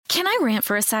Can I rant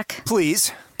for a sec?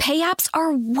 Please. Pay apps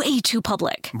are way too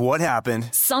public. What happened?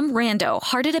 Some rando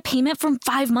hearted a payment from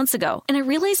 5 months ago, and I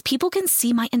realized people can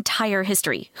see my entire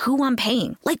history, who I'm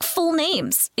paying, like full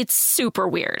names. It's super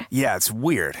weird. Yeah, it's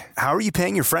weird. How are you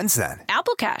paying your friends then?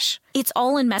 Apple Cash. It's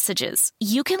all in messages.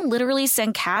 You can literally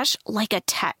send cash like a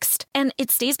text, and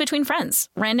it stays between friends.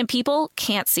 Random people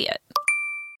can't see it.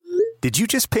 Did you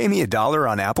just pay me $1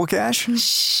 on Apple Cash?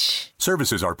 Shh.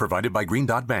 Services are provided by Green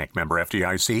Dot Bank. Member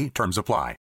FDIC. Terms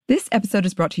apply. This episode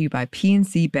is brought to you by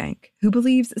PNC Bank, who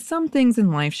believes some things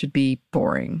in life should be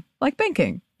boring, like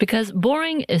banking. Because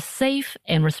boring is safe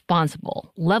and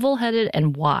responsible, level-headed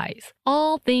and wise.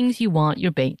 All things you want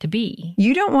your bank to be.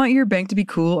 You don't want your bank to be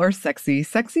cool or sexy.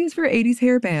 Sexy is for 80s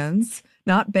hair bands,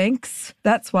 not banks.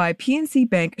 That's why PNC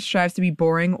Bank strives to be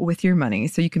boring with your money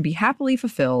so you can be happily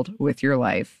fulfilled with your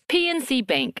life. PNC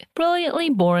Bank,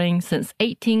 brilliantly boring since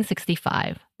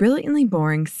 1865. Brilliantly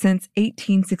Boring Since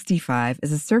 1865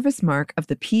 is a service mark of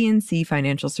the PNC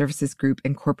Financial Services Group,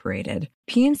 Incorporated.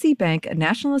 PNC Bank, a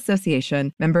National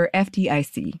Association, member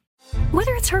FDIC.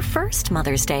 Whether it's her first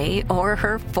Mother's Day or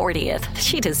her 40th,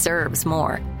 she deserves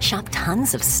more. Shop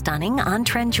tons of stunning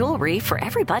on-trend jewelry for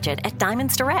every budget at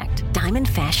Diamonds Direct. Diamond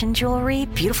fashion jewelry,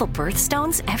 beautiful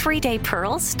birthstones, everyday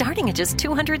pearls starting at just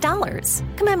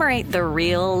 $200. Commemorate the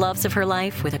real loves of her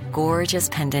life with a gorgeous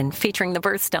pendant featuring the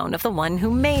birthstone of the one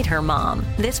who made her mom.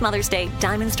 This Mother's Day,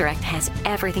 Diamonds Direct has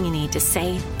everything you need to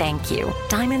say thank you.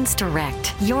 Diamonds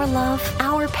Direct. Your love,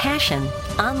 our passion.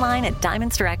 Online at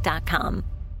diamondsdirect.com.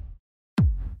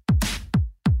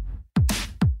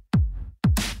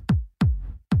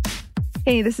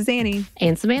 Hey, this is Annie.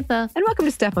 And Samantha. And welcome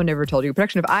to Stuff Mom Never Told You, a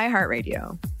production of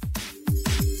iHeartRadio.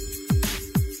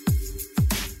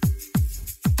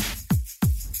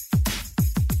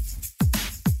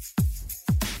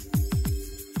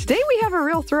 Today we have a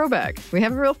real throwback.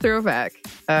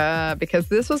 Because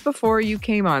this was before you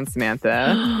came on,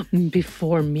 Samantha.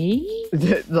 Before me?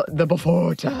 The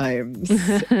before times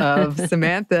of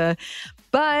Samantha.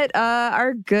 But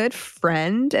our good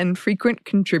friend and frequent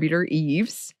contributor,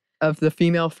 Eves, of the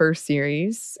Female First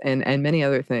series and many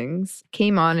other things,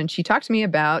 came on and she talked to me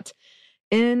about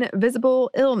invisible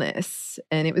illness.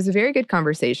 And it was a very good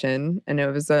conversation. And it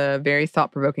was a very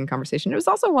thought-provoking conversation. It was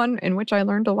also one in which I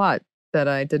learned a lot that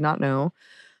I did not know.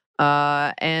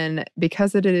 And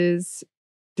because it is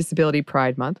Disability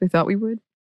Pride Month, we thought we would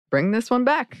bring this one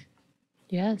back.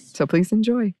 Yes. So please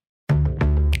enjoy.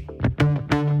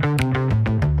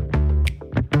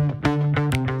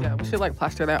 Should like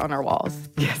plaster that on our walls.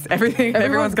 Yes,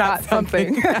 everyone's got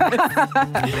something.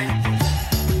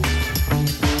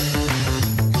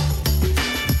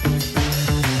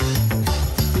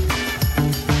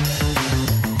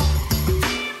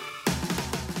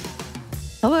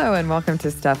 Hello and welcome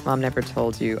to Stuff Mom Never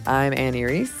Told You. I'm Annie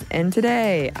Reese, and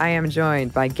today I am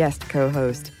joined by guest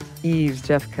co-host Eves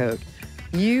Jeffcoat.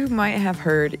 You might have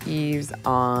heard Eves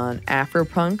on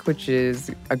Afropunk, which is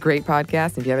a great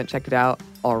podcast. If you haven't checked it out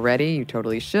already, you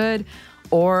totally should.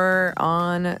 Or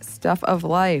on Stuff of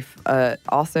Life,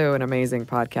 also an amazing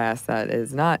podcast that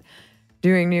is not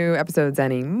doing new episodes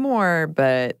anymore,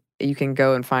 but you can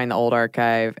go and find the old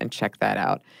archive and check that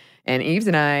out. And Eves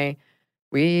and I,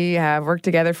 we have worked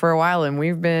together for a while, and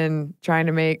we've been trying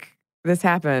to make this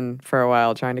happen for a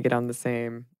while, trying to get on the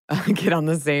same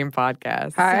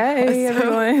podcast. Hi,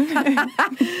 everyone.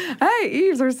 Hey,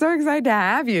 Eves, we're so excited to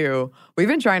have you. We've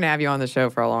been trying to have you on the show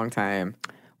for a long time.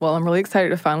 Well, I'm really excited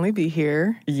to finally be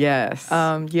here. Yes.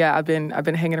 Yeah, I've been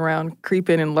hanging around,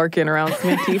 creeping and lurking around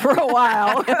Sminty for a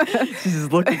while. She's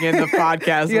just looking in the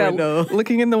podcast window.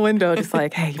 Looking in the window, just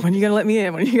like, hey, when are you gonna let me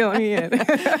in? When are you gonna let me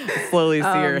in? Slowly see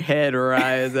her head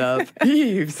rise up.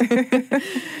 Eves.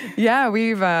 Yeah,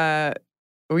 we've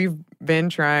been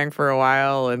trying for a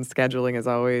while, and scheduling is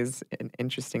always an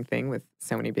interesting thing with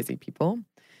so many busy people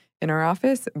in our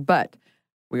office. But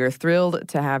we are thrilled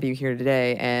to have you here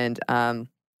today. And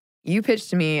you pitched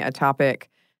to me a topic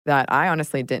that I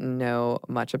honestly didn't know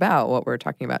much about, what we're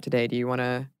talking about today. Do you want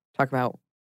to talk about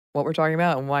what we're talking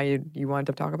about and why you wanted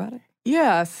to talk about it?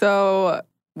 Yeah, so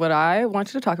what I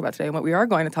wanted to talk about today, and what we are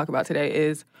going to talk about today,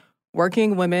 is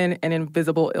working women and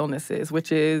invisible illnesses,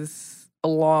 which is a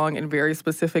long and very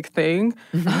specific thing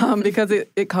because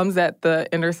it comes at the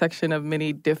intersection of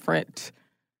many different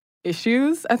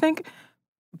issues, I think.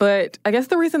 But I guess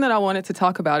the reason that I wanted to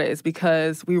talk about it is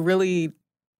because we really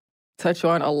touch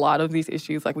on a lot of these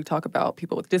issues. Like, we talk about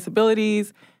people with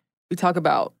disabilities, we talk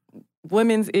about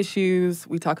women's issues,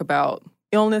 we talk about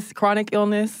illness, chronic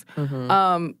illness.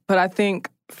 But I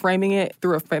think framing it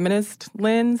through a feminist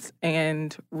lens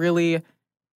and really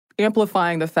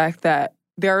amplifying the fact that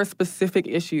there are specific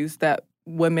issues that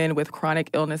women with chronic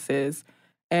illnesses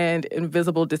and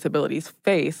invisible disabilities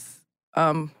face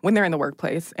when they're in the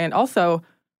workplace. And also,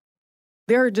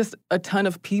 there are just a ton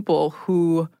of people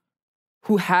who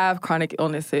have chronic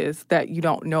illnesses that you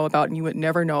don't know about and you would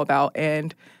never know about.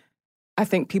 And I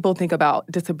think people think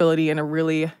about disability in a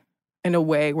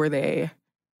way where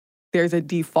there's a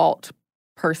default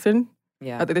person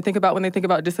that they think about when they think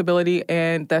about disability,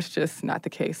 and that's just not the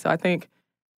case. So I think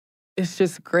it's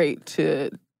just great to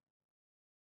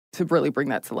really bring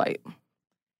that to light.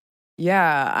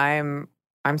 Yeah,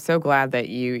 I'm so glad that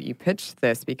you pitched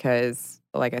this because,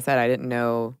 like I said, I didn't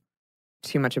know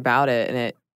too much about it,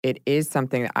 and it is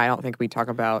something that I don't think we talk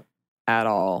about at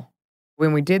all.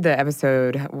 When we did the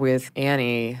episode with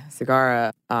Annie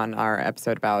Segarra on our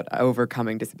episode about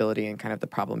overcoming disability and kind of the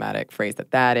problematic phrase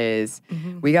that is,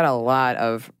 we got a lot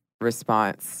of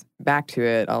response back to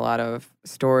it, a lot of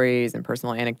stories and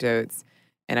personal anecdotes.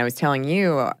 And I was telling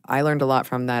you, I learned a lot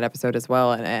from that episode as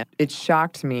well. And it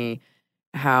shocked me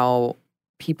how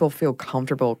people feel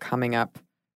comfortable coming up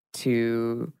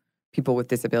to people with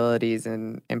disabilities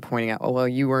and pointing out, oh, well,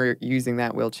 you were using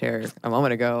that wheelchair a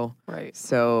moment ago. Right.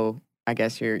 So I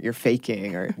guess you're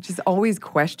faking, or just always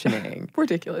questioning.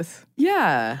 Ridiculous.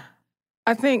 Yeah.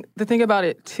 I think the thing about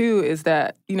it, too, is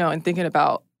that, and thinking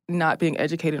about not being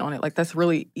educated on it, like, that's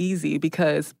really easy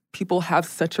because people have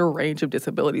such a range of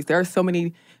disabilities. There are so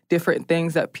many different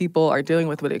things that people are dealing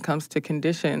with when it comes to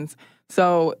conditions.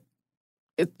 So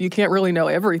you can't really know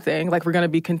everything. Like, we're going to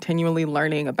be continually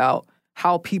learning about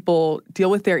how people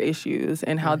deal with their issues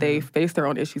and how they face their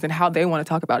own issues and how they want to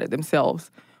talk about it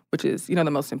themselves, which is, the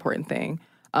most important thing,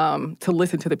 to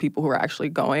listen to the people who are actually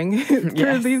going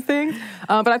through these things.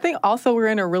 But I think also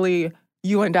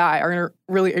you and I are in a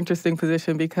really interesting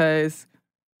position because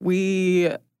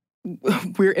we're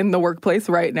in the workplace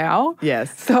right now.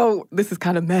 Yes. So this is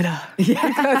kind of meta. Yeah.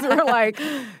 Because we're like,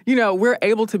 we're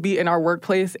able to be in our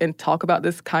workplace and talk about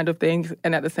this kind of things.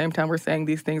 And at the same time, we're saying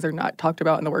these things are not talked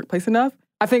about in the workplace enough.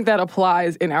 I think that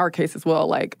applies in our case as well.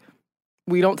 Like,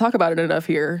 we don't talk about it enough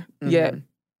here, yet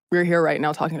we're here right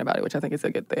now talking about it, which I think is a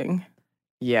good thing.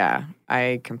 Yeah,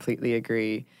 I completely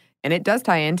agree. And it does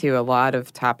tie into a lot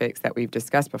of topics that we've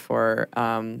discussed before.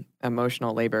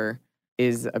 Emotional labor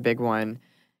is a big one.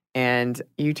 And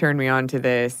you turned me on to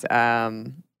this,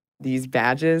 these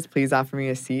badges, please offer me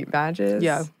a seat badges.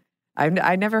 Yeah.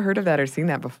 I've never heard of that or seen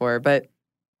that before, but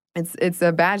it's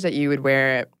a badge that you would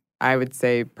wear, I would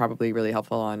say probably really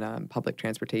helpful on public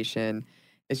transportation.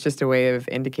 It's just a way of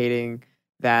indicating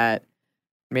that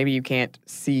maybe you can't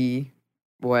see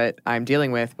what I'm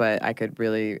dealing with, but I could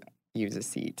really use a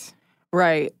seat.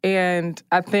 Right. And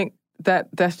I think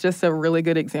that's just a really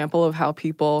good example of how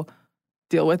people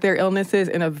deal with their illnesses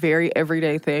in a very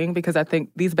everyday thing, because I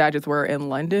think these badges were in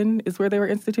London is where they were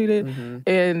instituted.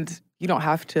 And you don't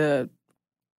have to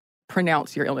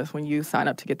pronounce your illness when you sign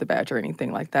up to get the badge or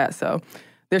anything like that. So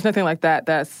there's nothing like that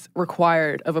that's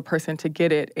required of a person to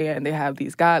get it. And they have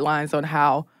these guidelines on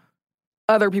how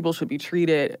other people should be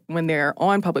treated when they're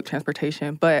on public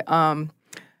transportation. But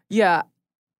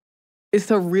it's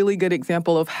a really good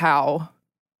example of how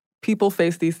people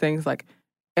face these things like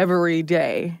every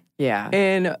day. Yeah.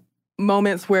 In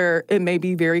moments where it may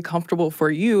be very comfortable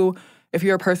for you if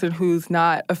you're a person who's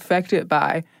not affected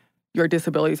by your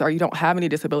disabilities or you don't have any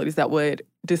disabilities that would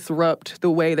disrupt the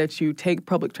way that you take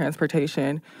public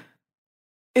transportation.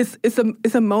 It's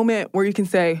a moment where you can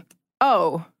say,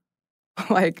 oh,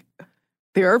 like,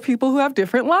 there are people who have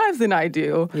different lives than I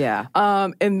do. Yeah.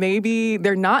 And maybe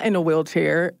they're not in a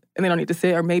wheelchair and they don't need to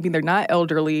sit, or maybe they're not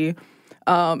elderly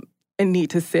and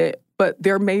need to sit. But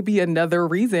there may be another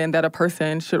reason that a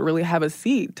person should really have a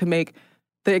seat to make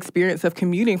the experience of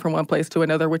commuting from one place to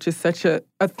another, which is such a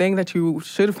thing that you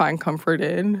should find comfort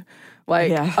in.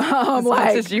 Like, as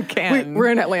much as you can.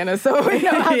 We're in Atlanta, so we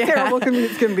know how terrible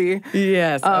commutes can be.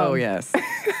 Yes. Yes.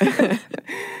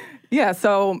 Yeah,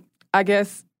 so I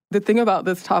guess the thing about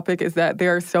this topic is that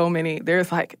there are so many,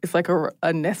 it's like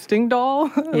a nesting doll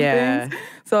of things.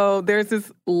 So there's this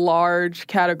large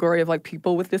category of like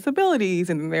people with disabilities,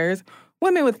 and then there's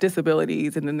women with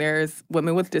disabilities, and then there's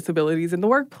women with disabilities in the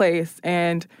workplace.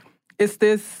 And it's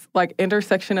this like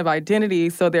intersection of identity.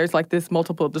 So there's like this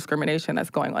multiple discrimination that's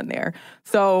going on there.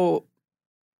 So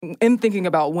in thinking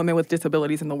about women with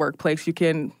disabilities in the workplace, you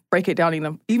can break it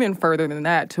down even further than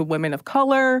that to women of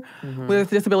color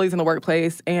with disabilities in the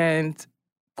workplace and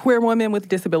queer women with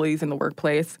disabilities in the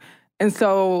workplace. And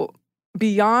so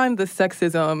beyond the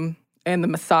sexism and the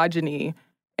misogyny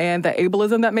and the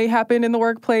ableism that may happen in the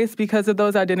workplace because of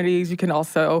those identities, you can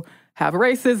also have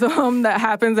racism that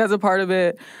happens as a part of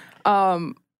it.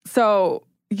 So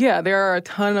yeah, there are a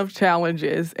ton of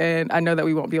challenges, and I know that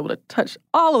we won't be able to touch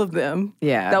all of them.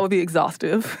 Yeah. That would be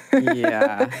exhaustive.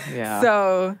 Yeah.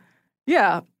 So,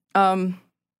 yeah, I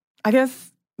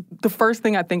guess the first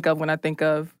thing I think of when I think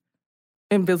of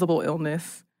invisible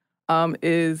illness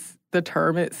is the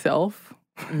term itself.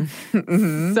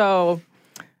 Mm-hmm. So,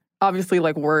 obviously,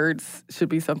 like, words should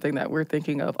be something that we're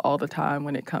thinking of all the time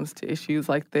when it comes to issues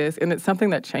like this, and it's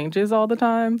something that changes all the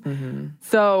time. Mm-hmm.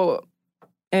 So,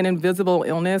 an invisible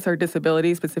illness or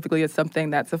disability specifically is something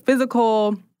that's a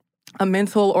physical, a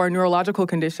mental, or a neurological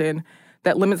condition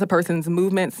that limits a person's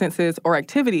movement, senses, or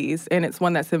activities, and it's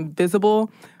one that's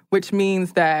invisible, which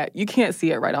means that you can't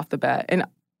see it right off the bat.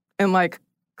 And like,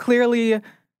 clearly,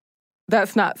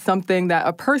 that's not something that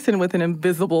a person with an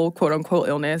invisible, quote-unquote,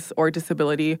 illness or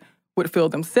disability would feel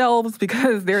themselves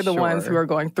because they're the ones who are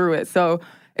going through it. So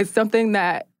it's something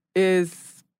that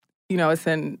is, it's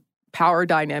an power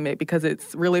dynamic because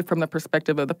it's really from the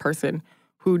perspective of the person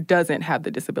who doesn't have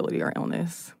the disability or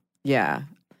illness. Yeah.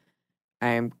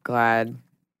 I am glad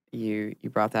you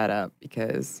brought that up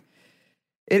because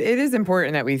it is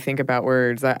important that we think about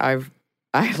words. I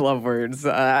love words.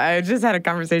 I just had a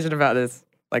conversation about this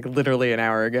like literally an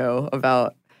hour ago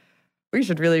about we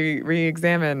should really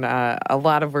re-examine a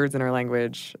lot of words in our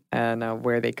language and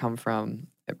where they come from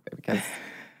because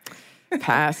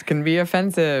past can be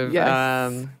offensive.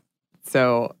 Yes.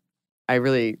 So I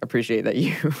really appreciate that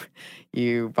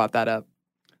you brought that up.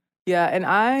 Yeah, and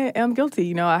I am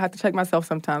guilty. I have to check myself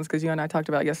sometimes because you and I talked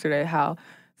about yesterday how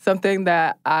something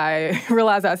that I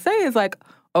realize I say is like,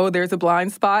 oh, there's a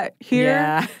blind spot here.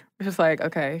 Yeah. It's just like,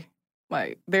 okay,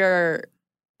 like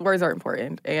words are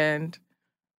important. And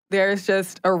there's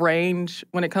just a range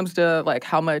when it comes to like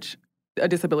how much a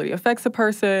disability affects a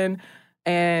person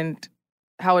and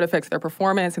how it affects their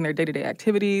performance and their day-to-day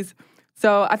activities.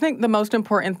 So I think the most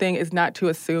important thing is not to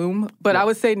assume, but I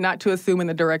would say not to assume in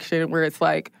the direction where it's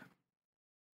like,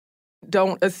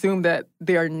 don't assume that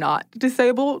they're not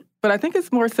disabled. But I think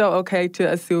it's more so okay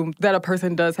to assume that a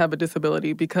person does have a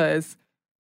disability because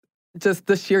just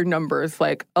the sheer numbers,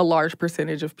 like a large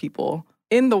percentage of people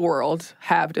in the world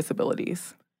have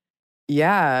disabilities.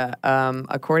 Yeah.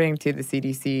 According to the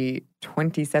CDC,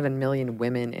 27 million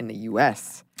women in the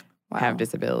U.S. have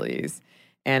disabilities.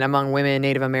 And among women,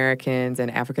 Native Americans,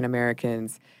 and African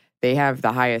Americans, they have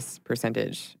the highest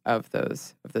percentage of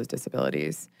those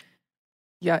disabilities.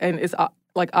 Yeah, and it's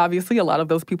like obviously a lot of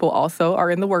those people also are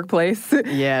in the workplace.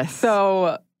 Yes.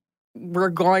 So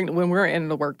when we're in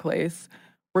the workplace,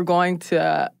 we're going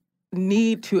to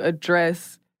need to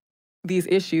address these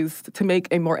issues to make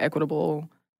a more equitable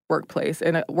workplace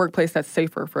and a workplace that's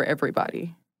safer for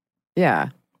everybody. Yeah,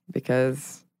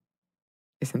 because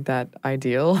isn't that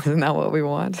ideal? Isn't that what we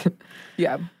want?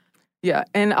 Yeah. Yeah.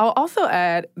 And I'll also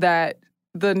add that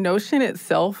the notion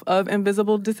itself of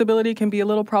invisible disability can be a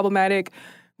little problematic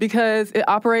because it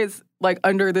operates like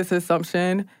under this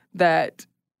assumption that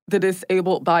the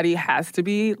disabled body has to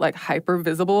be like hyper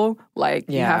visible. Like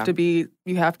you have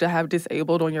to have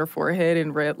disabled on your forehead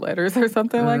in red letters or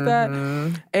something like that.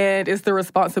 And it's the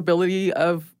responsibility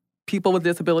of people with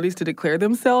disabilities to declare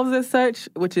themselves as such,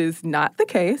 which is not the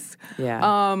case.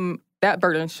 Yeah. That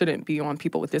burden shouldn't be on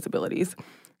people with disabilities.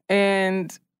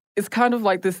 And it's kind of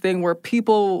like this thing where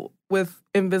people with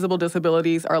invisible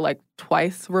disabilities are like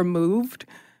twice removed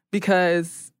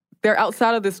because they're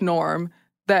outside of this norm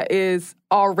that is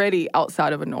already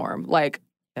outside of a norm. Like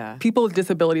people with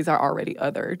disabilities are already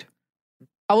othered.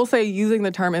 I will say using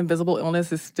the term invisible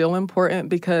illness is still important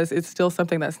because it's still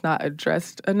something that's not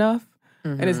addressed enough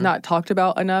and it's not talked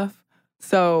about enough.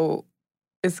 So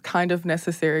it's kind of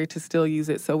necessary to still use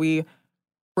it so we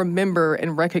remember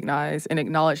and recognize and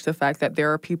acknowledge the fact that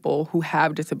there are people who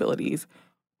have disabilities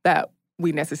that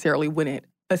we necessarily wouldn't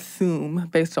assume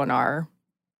based on our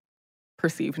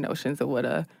perceived notions of what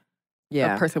a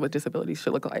person with disabilities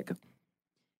should look like.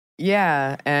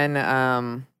 Yeah,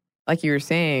 and like you were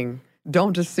saying,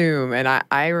 don't assume. And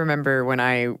I remember when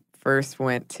I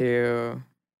went to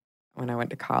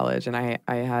college and I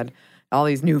had all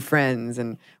these new friends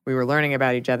and we were learning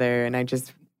about each other and I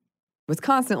just was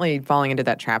constantly falling into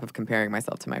that trap of comparing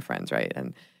myself to my friends, right?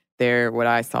 And what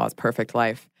I saw is perfect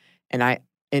life. And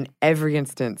in every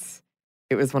instance,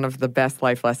 it was one of the best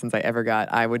life lessons I ever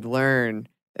got. I would learn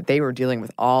that they were dealing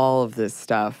with all of this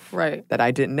stuff that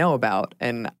I didn't know about.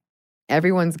 And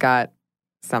everyone's got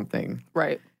something.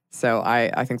 Right. So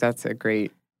I think that's a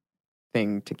great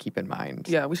thing to keep in mind.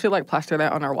 Yeah, we should like plaster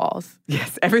that on our walls.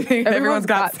 Yes, everyone's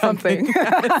got something.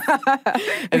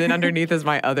 And then underneath is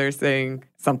my other saying,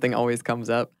 something always comes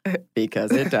up,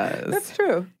 because it does. That's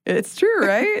true. It's true,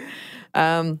 right?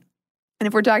 And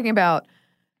if we're talking about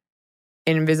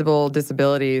invisible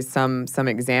disabilities, some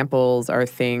examples are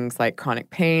things like chronic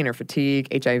pain or fatigue,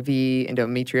 HIV,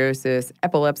 endometriosis,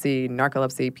 epilepsy,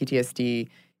 narcolepsy, PTSD,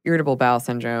 irritable bowel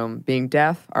syndrome, being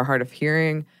deaf or hard of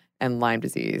hearing, and Lyme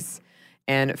disease.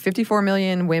 And 54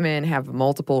 million women have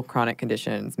multiple chronic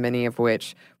conditions, many of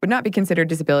which would not be considered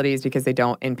disabilities because they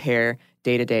don't impair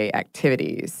day-to-day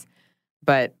activities.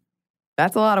 But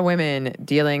that's a lot of women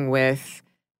dealing with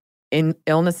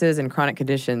illnesses and chronic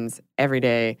conditions every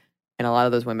day. And a lot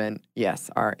of those women, yes,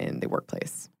 are in the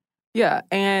workplace. Yeah,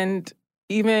 and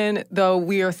even though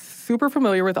we are super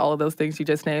familiar with all of those things you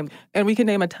just named, and we can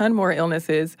name a ton more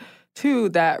illnesses, too,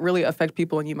 that really affect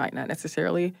people and you might not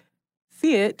necessarily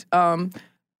see it,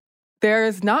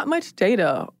 there's not much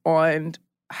data on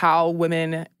how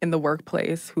women in the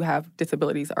workplace who have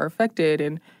disabilities are affected.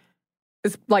 And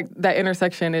it's like that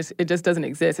intersection, it just doesn't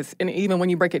exist. And even when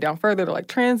you break it down further to like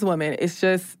trans women,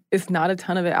 it's not a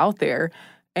ton of it out there.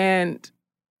 And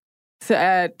to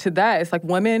add to that, it's like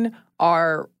women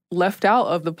are left out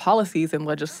of the policies and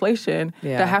legislation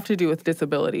that have to do with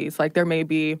disabilities. Like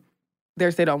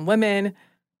there's data on women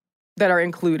that are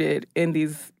included in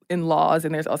laws,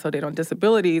 and there's also data on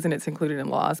disabilities, and it's included in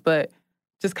laws. But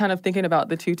just kind of thinking about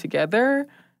the two together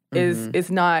is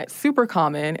not super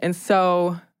common. And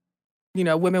so,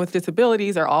 women with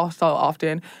disabilities are also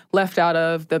often left out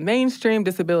of the mainstream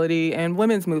disability and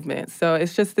women's movement. So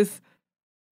it's just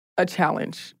a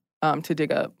challenge to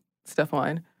dig up stuff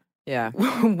on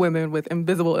women with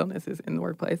invisible illnesses in the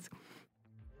workplace.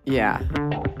 Yeah.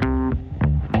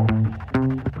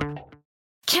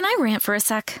 Can I rant for a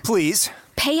sec? Please.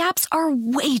 Pay apps are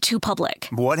way too public.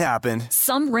 What happened?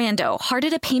 Some rando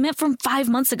hearted a payment from 5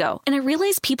 months ago, and I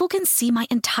realized people can see my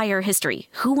entire history,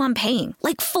 who I'm paying,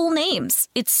 like full names.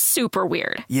 It's super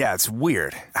weird. Yeah, it's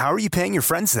weird. How are you paying your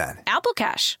friends then? Apple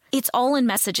Cash. It's all in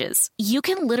messages. You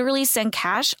can literally send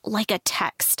cash like a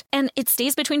text, and it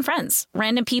stays between friends.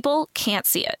 Random people can't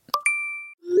see it.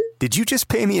 Did you just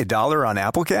pay me $1 on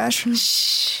Apple Cash?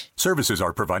 Shh. Services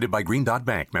are provided by Green Dot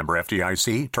Bank. Member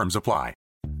FDIC. Terms apply.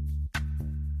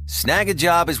 Snag a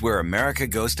Job is where America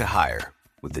goes to hire,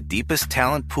 with the deepest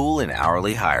talent pool in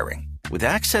hourly hiring. With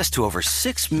access to over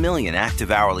 6 million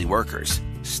active hourly workers,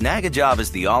 Snag a Job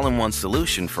is the all-in-one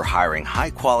solution for hiring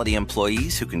high-quality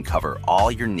employees who can cover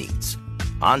all your needs.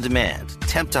 On demand,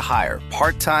 temp to hire,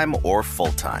 part-time or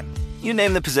full-time. You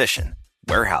name the position.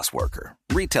 Warehouse worker,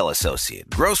 retail associate,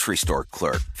 grocery store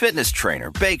clerk, fitness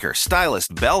trainer, baker,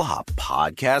 stylist, bellhop,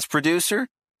 podcast producer.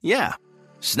 Yeah,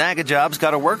 Snag a Job's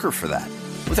got a worker for that.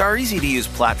 With our easy-to-use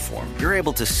platform, you're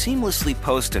able to seamlessly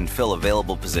post and fill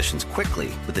available positions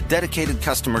quickly with a dedicated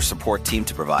customer support team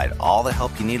to provide all the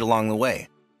help you need along the way.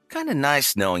 Kind of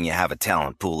nice knowing you have a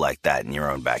talent pool like that in your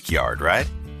own backyard, right?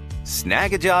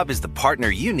 Snag a Job is the partner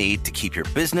you need to keep your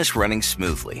business running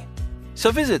smoothly. So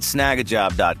visit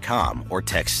snagajob.com or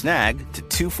text snag to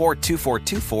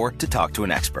 242424 to talk to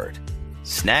an expert.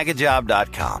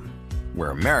 Snagajob.com,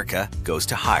 where America goes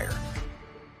to hire.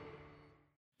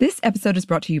 This episode is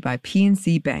brought to you by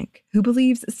PNC Bank, who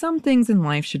believes some things in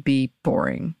life should be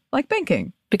boring, like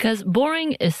banking. Because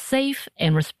boring is safe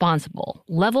and responsible,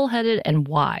 level-headed and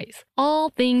wise. All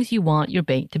things you want your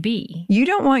bank to be. You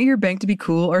don't want your bank to be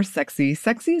cool or sexy.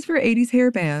 Sexy is for 80s hair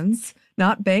bands,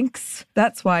 not banks.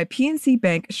 That's why PNC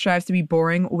Bank strives to be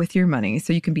boring with your money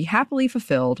so you can be happily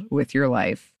fulfilled with your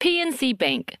life. PNC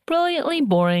Bank, brilliantly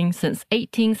boring since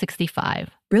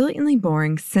 1865. Brilliantly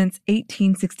Boring Since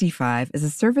 1865 is a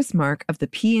service mark of the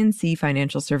PNC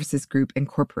Financial Services Group,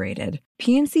 Incorporated.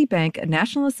 PNC Bank, a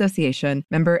National Association,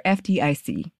 member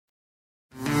FDIC.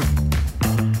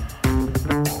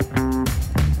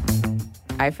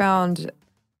 I found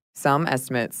some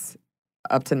estimates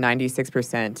up to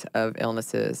 96% of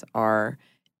illnesses are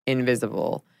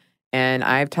invisible. And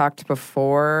I've talked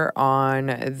before on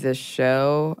this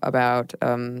show about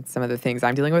some of the things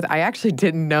I'm dealing with. I actually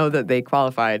didn't know that they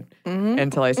qualified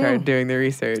until I started doing the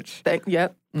research.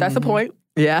 Yep, that's the point.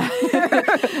 Yeah.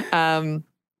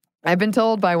 I've been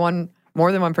told by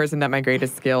more than one person that my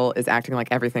greatest skill is acting like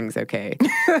everything's okay.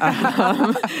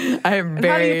 How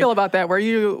do you feel about that? Were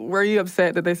you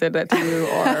upset that they said that to you,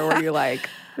 or were you like,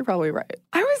 you're probably right?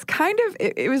 I was kind of.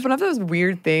 It was one of those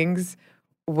weird things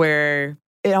where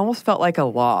it almost felt like a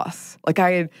loss. Like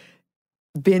I had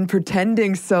been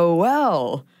pretending so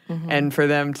well, and for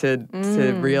them to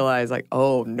realize, like,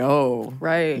 oh no,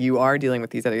 right, you are dealing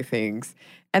with these other things,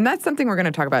 and that's something we're going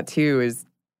to talk about too. Is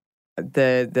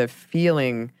the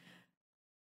feeling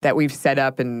that we've set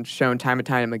up and shown time and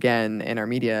time again in our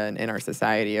media and in our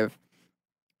society of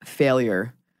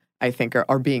failure, I think,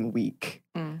 or being weak,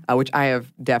 which I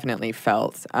have definitely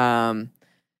felt.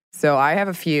 So I have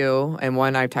a few, and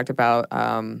one I've talked about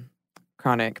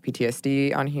chronic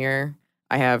PTSD on here.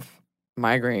 I have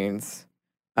migraines,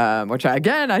 which I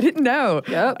didn't know.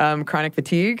 Yep. Chronic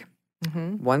fatigue,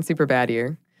 one super bad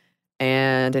year,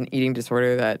 and an eating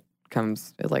disorder that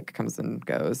comes and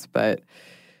goes. But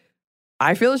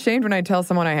I feel ashamed when I tell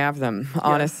someone I have them,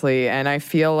 honestly. And I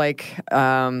feel like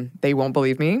they won't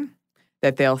believe me,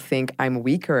 that they'll think I'm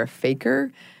weak or a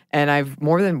faker. And I've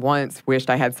more than once wished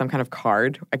I had some kind of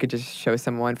card I could just show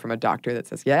someone from a doctor that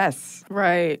says, yes.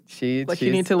 Right. You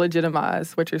need to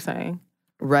legitimize what you're saying.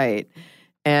 Right.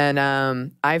 And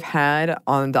I've had,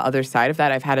 on the other side of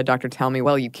that, I've had a doctor tell me,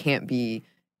 well, you can't be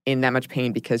in that much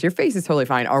pain because your face is totally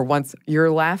fine, or once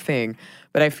you're laughing.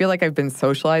 But I feel like I've been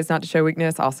socialized not to show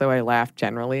weakness. Also, I laugh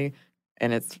generally,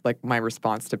 and it's like my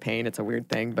response to pain. It's a weird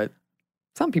thing, but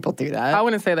some people do that. I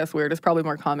wouldn't say that's weird. It's probably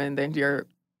more common than you're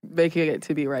making it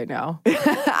to be right now.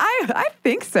 I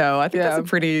think so. I think that's a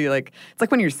pretty, it's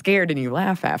like when you're scared and you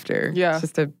laugh after. Yeah. It's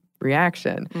just a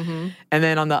reaction. And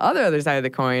then on the other side of the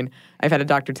coin, I've had a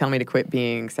doctor tell me to quit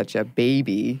being such a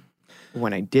baby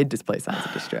when I did display signs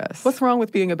of distress. What's wrong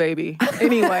with being a baby?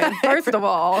 Anyway, first of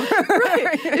all.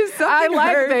 Right. I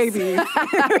like babies.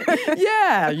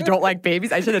 Yeah. You don't like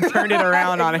babies? I should have turned it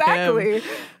around on him.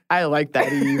 I like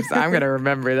that, Eves. I'm going to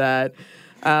remember that.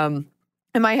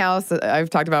 In my house, I've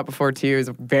talked about before too,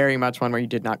 is very much one where you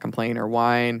did not complain or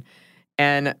whine.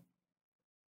 And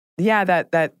yeah,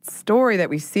 that story that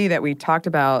we see that we talked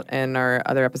about in our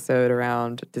other episode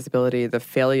around disability, the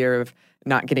failure of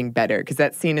not getting better, because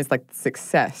that's seen as like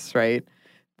success, right?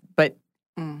 But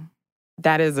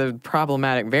that is a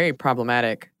very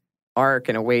problematic arc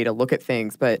and a way to look at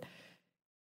things. But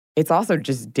it's also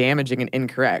just damaging and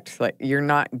incorrect. Like, you're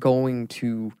not going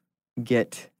to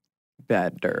get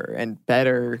better and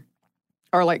better.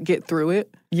 Or like get through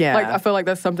it. Yeah. Like, I feel like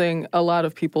that's something a lot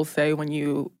of people say when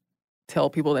you tell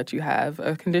people that you have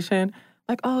a condition.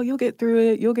 Like, oh, you'll get through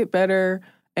it, you'll get better.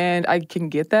 And I can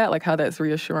get that, like how that's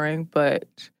reassuring. But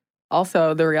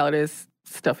also the reality is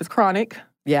stuff is chronic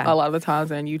a lot of the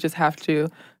times. And you just have to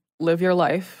live your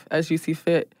life as you see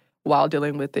fit while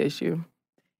dealing with the issue.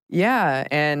 Yeah.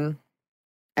 And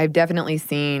I've definitely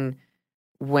seen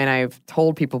when I've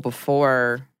told people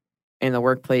before in the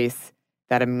workplace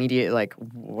that immediate, like,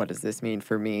 what does this mean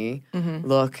for me?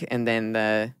 Look, and then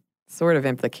the sort of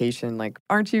implication, like,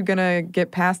 aren't you going to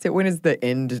get past it? When is the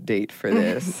end date for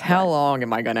this? How long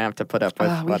am I going to have to put up with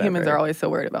whatever? We humans are always so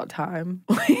worried about time.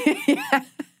 Yeah.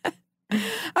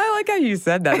 I like how you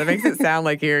said that. That makes it sound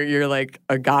like you're like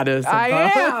a goddess above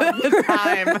I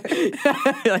time.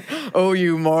 Like, oh,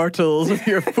 you mortals with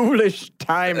your foolish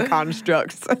time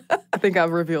constructs. I think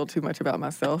I've revealed too much about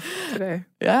myself today.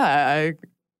 Yeah,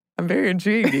 I'm very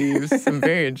intrigued, Eves. I'm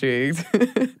very intrigued.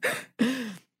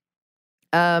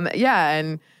 Yeah,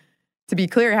 and to be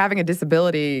clear, having a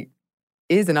disability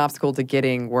is an obstacle to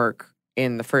getting work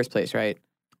in the first place, right?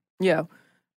 Yeah.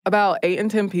 About 8 in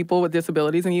 10 people with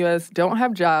disabilities in the U.S. don't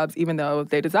have jobs, even though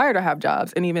they desire to have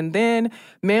jobs. And even then,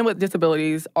 men with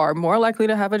disabilities are more likely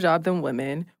to have a job than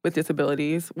women with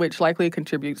disabilities, which likely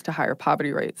contributes to higher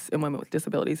poverty rates in women with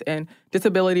disabilities. And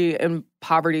disability and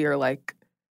poverty are like,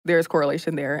 there's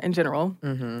correlation there in general.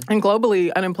 And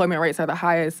globally, unemployment rates are the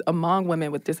highest among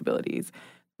women with disabilities.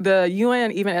 The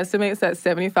UN even estimates that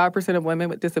 75% of women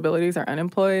with disabilities are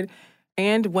unemployed,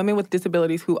 and women with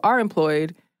disabilities who are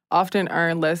employed often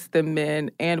earn less than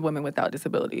men and women without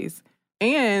disabilities.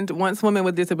 And once women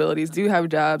with disabilities do have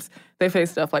jobs, they face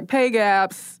stuff like pay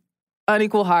gaps,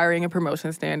 unequal hiring and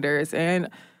promotion standards, and,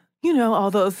 you know,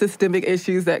 all those systemic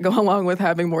issues that go along with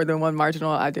having more than one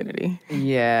marginal identity.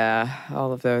 Yeah,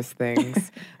 all of those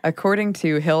things. According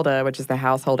to HILDA, which is the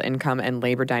Household Income and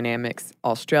Labor Dynamics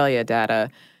Australia data,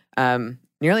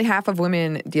 nearly half of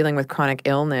women dealing with chronic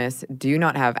illness do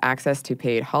not have access to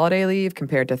paid holiday leave,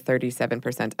 compared to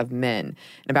 37% of men.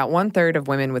 And about 1/3 of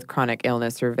women with chronic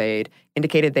illness surveyed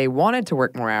indicated they wanted to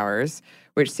work more hours,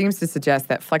 which seems to suggest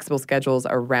that flexible schedules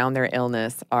around their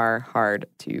illness are hard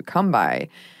to come by.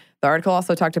 The article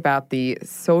also talked about the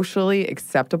socially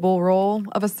acceptable role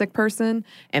of a sick person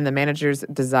and the manager's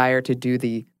desire to do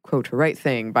the, quote, right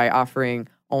thing by offering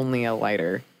only a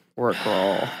lighter work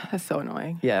role. That's so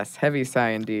annoying. Yes, heavy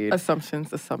sigh indeed.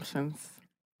 Assumptions.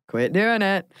 Quit doing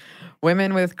it.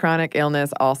 Women with chronic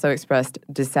illness also expressed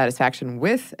dissatisfaction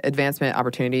with advancement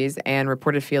opportunities and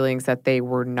reported feelings that they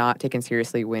were not taken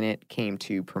seriously when it came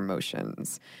to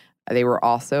promotions. They were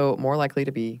also more likely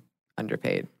to be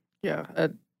underpaid. Yeah,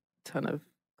 a ton of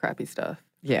crappy stuff.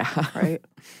 Yeah. Right?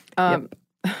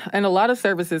 And a lot of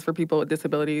services for people with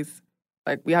disabilities,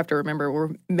 like we have to remember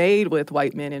we're made with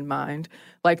white men in mind.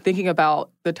 Like thinking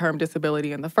about the term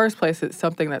disability in the first place, it's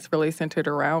something that's really centered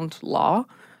around law.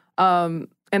 And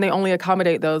they only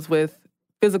accommodate those with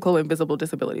physical and visible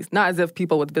disabilities. Not as if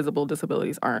people with visible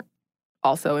disabilities aren't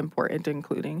also important,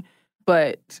 including,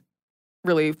 but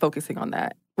really focusing on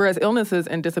that. Whereas illnesses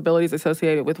and disabilities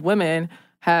associated with women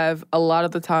have a lot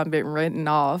of the time been written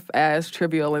off as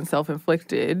trivial and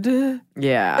self-inflicted.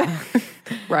 Yeah.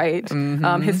 Right?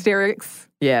 Mhm. Hysterics.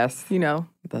 Yes. You know.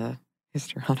 The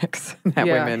histrionics that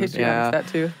Yeah, women. histrionics, that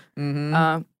too.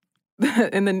 Mhm.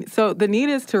 And then, so the need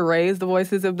is to raise the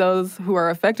voices of those who are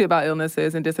affected by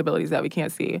illnesses and disabilities that we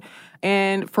can't see,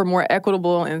 and for more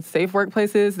equitable and safe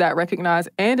workplaces that recognize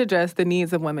and address the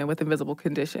needs of women with invisible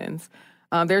conditions.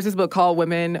 There's this book called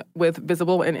Women with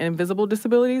Visible and Invisible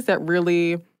Disabilities that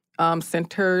really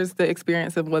centers the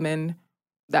experience of women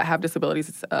that have disabilities.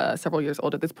 It's several years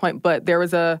old at this point, but there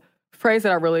was a phrase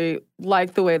that I really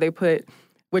like the way they put,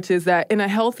 which is that in a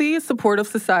healthy, supportive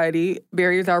society,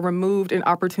 barriers are removed and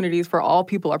opportunities for all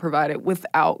people are provided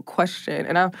without question.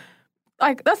 And I'm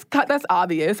like, that's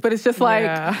obvious, but it's just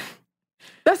like,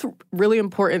 that's really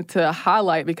important to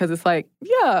highlight because it's like,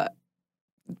 yeah,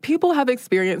 people have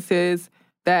experiences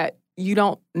that you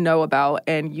don't know about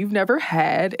and you've never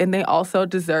had, and they also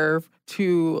deserve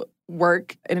to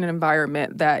work in an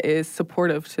environment that is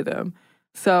supportive to them.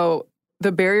 So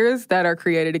the barriers that are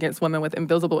created against women with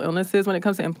invisible illnesses when it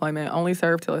comes to employment only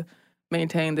serve to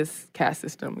maintain this caste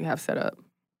system we have set up.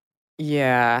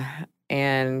 Yeah.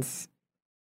 And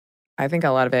I think a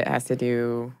lot of it has to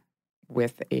do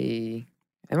with and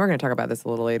we're going to talk about this a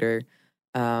little later,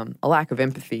 a lack of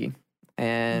empathy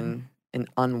and an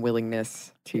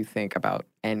unwillingness to think about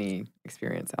any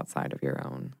experience outside of your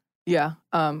own. Yeah.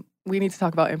 We need to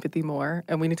talk about empathy more,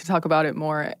 and we need to talk about it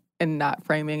more and not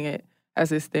framing it as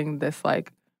this thing that's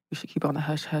like, we should keep on the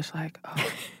hush-hush, like,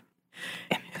 oh,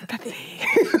 empathy.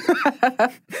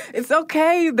 It's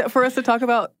okay for us to talk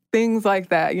about things like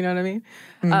that, you know what I mean?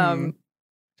 Mm-hmm.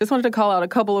 Just wanted to call out a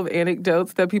couple of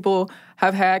anecdotes that people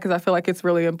have had because I feel like it's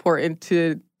really important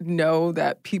to know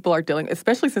that people are dealing,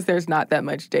 especially since there's not that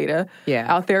much data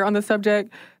out there on the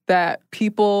subject, that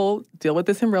people deal with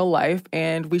this in real life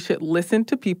and we should listen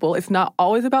to people. It's not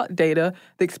always about data.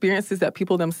 The experiences that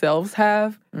people themselves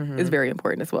have is very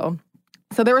important as well.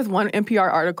 So there was one NPR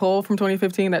article from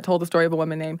 2015 that told the story of a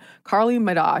woman named Carly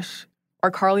Medosh,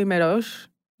 or Carly Medosh.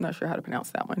 I'm not sure how to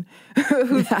pronounce that one.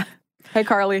 Hey,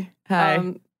 Carly.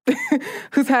 Hi.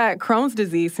 Who's had Crohn's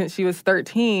disease since she was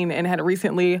 13 and had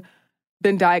recently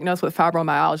been diagnosed with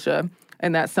fibromyalgia.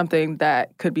 And that's something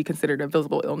that could be considered a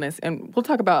visible illness. And we'll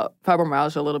talk about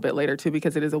fibromyalgia a little bit later, too,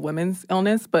 because it is a women's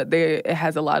illness, but it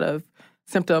has a lot of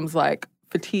symptoms like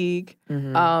fatigue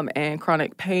and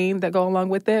chronic pain that go along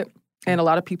with it. And a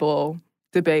lot of people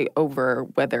debate over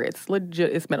whether it's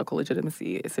medical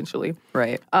legitimacy, essentially.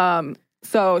 Right.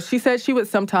 So she said she would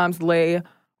sometimes lay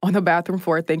on the bathroom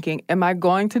floor thinking, am I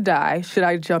going to die? Should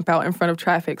I jump out in front of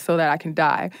traffic so that I can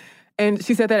die? And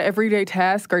she said that everyday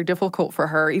tasks are difficult for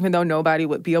her, even though nobody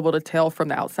would be able to tell from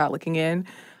the outside looking in.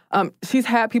 She's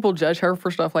had people judge her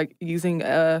for stuff like using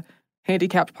a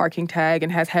handicapped parking tag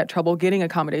and has had trouble getting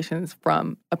accommodations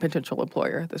from a potential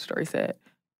employer, the story said.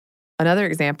 Another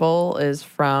example is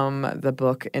from the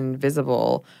book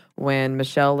Invisible, when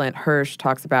Michelle Lent Hirsch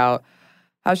talks about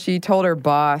how she told her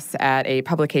boss at a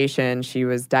publication she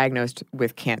was diagnosed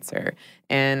with cancer.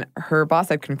 And her boss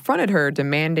had confronted her,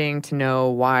 demanding to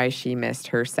know why she missed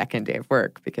her second day of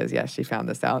work, because, yes, she found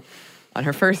this out on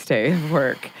her first day of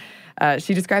work.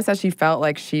 She describes how she felt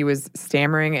like she was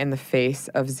stammering in the face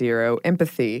of zero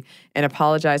empathy and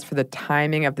apologized for the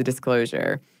timing of the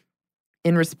disclosure.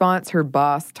 In response, her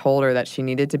boss told her that she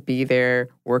needed to be there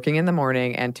working in the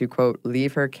morning and to, quote,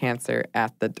 leave her cancer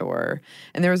at the door.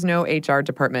 And there was no HR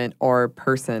department or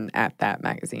person at that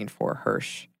magazine for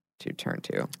Hirsch to turn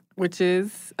to. Which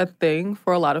is a thing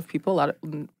for a lot of people.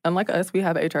 Unlike us, we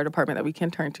have an HR department that we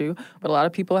can turn to, but a lot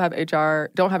of people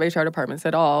don't have HR departments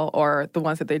at all, or the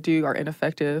ones that they do are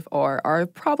ineffective or are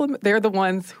they're the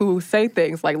ones who say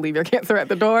things like leave your cancer at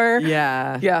the door.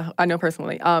 Yeah. Yeah, I know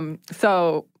personally.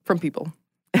 So from people.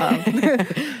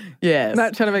 Yes.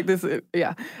 Not trying to make this,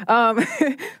 yeah.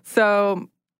 So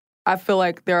I feel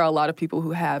like there are a lot of people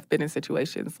who have been in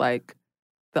situations like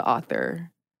the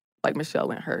author, like Michelle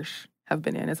Lent Hirsch, have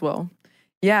been in as well.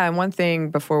 Yeah, and one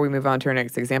thing before we move on to our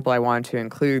next example I wanted to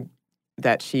include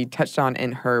that she touched on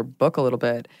in her book a little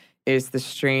bit is the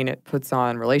strain it puts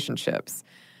on relationships.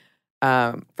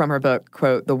 From her book,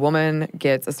 quote, the woman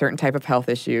gets a certain type of health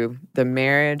issue. The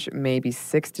marriage may be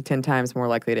 6 to 10 times more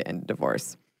likely to end in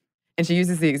divorce. And she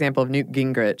uses the example of Newt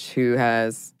Gingrich, who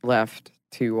has left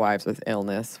 2 wives with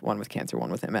illness, one with cancer,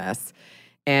 one with MS.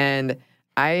 And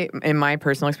in my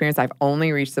personal experience, I've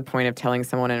only reached the point of telling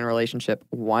someone in a relationship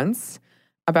once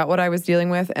about what I was dealing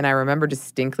with. And I remember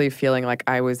distinctly feeling like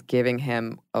I was giving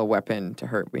him a weapon to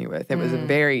hurt me with. It was a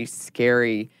very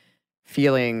scary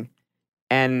feeling.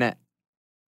 And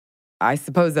I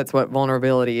suppose that's what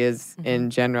vulnerability is in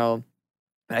general.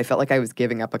 But I felt like I was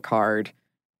giving up a card.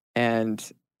 And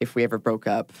if we ever broke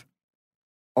up,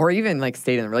 or even like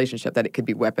stayed in a relationship, that it could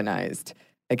be weaponized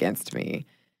against me.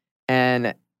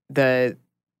 And the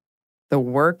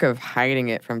work of hiding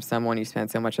it from someone you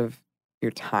spend so much of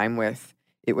your time with,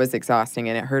 it was exhausting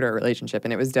and it hurt our relationship.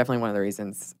 And it was definitely one of the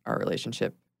reasons our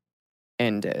relationship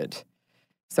ended.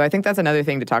 So I think that's another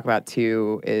thing to talk about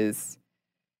too is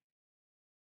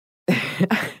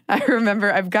I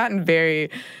remember I've gotten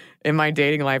in my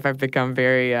dating life, I've become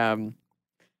very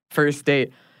first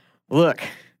date. Look,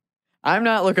 I'm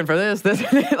not looking for this.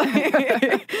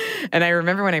 And I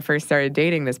remember when I first started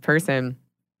dating this person,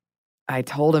 I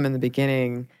told him in the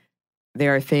beginning,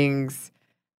 there are things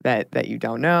that you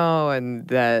don't know and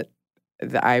that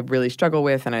I really struggle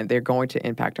with, and they're going to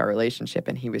impact our relationship.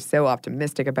 And he was so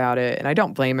optimistic about it, and I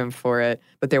don't blame him for it.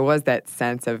 But there was that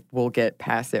sense of, we'll get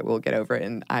past it, we'll get over it.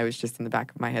 And I was just in the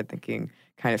back of my head thinking,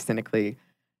 kind of cynically,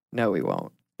 no, we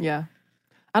won't. Yeah.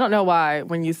 I don't know why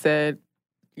when you said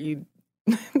you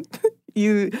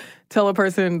you tell a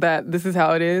person that this is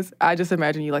how it is, I just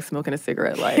imagine you like smoking a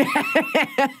cigarette, like,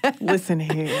 listen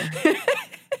here.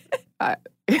 I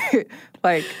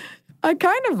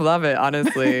kind of love it,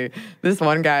 honestly. This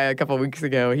one guy a couple weeks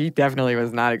ago, he definitely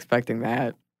was not expecting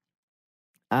that.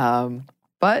 But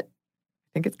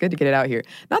I think it's good to get it out here.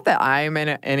 Not that I'm in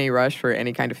any rush for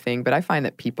any kind of thing, but I find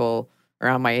that people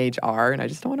around my age are, and I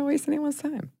just don't want to waste anyone's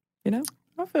time, you know?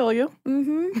 I feel you.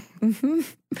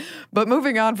 But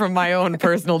moving on from my own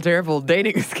personal terrible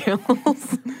dating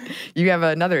skills, you have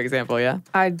another example, yeah?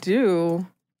 I do.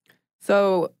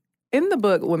 So in the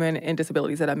book, Women and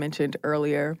Disabilities that I mentioned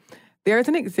earlier, there's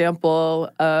an example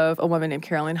of a woman named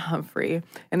Carolyn Humphrey.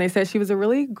 And they said she was a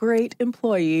really great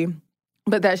employee,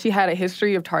 but that she had a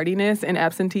history of tardiness and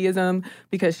absenteeism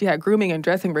because she had grooming and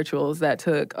dressing rituals that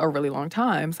took a really long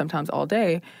time, sometimes all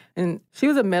day. And she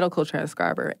was a medical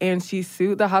transcriber, and she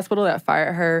sued the hospital that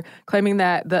fired her, claiming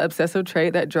that the obsessive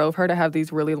trait that drove her to have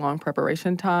these really long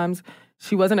preparation times,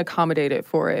 she wasn't accommodated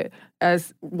for it,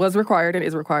 as was required and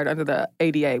is required under the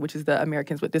ADA, which is the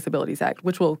Americans with Disabilities Act,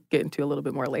 which we'll get into a little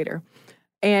bit more later.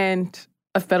 And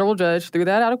a federal judge threw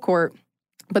that out of court.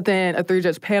 But then a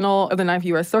 3-judge panel of the 9th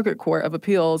U.S. Circuit Court of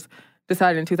Appeals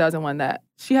decided in 2001 that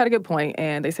she had a good point,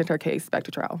 and they sent her case back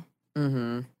to trial.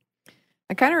 Mm-hmm.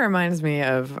 It kind of reminds me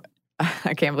of,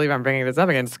 I can't believe I'm bringing this up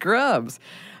again, Scrubs.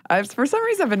 For some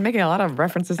reason, I've been making a lot of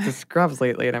references to Scrubs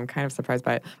lately, and I'm kind of surprised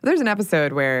by it. But there's an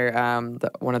episode where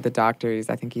one of the doctors,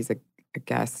 I think he's a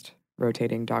guest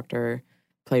rotating doctor,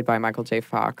 played by Michael J.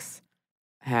 Fox,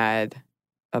 had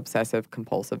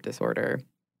obsessive-compulsive disorder.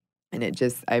 And it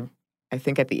just, I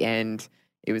think at the end,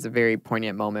 it was a very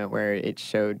poignant moment where it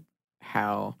showed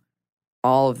how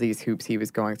all of these hoops he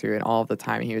was going through and all of the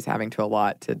time he was having to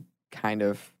allot to kind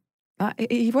of,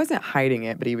 he wasn't hiding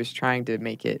it, but he was trying to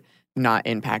make it not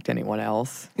impact anyone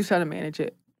else. He's trying to manage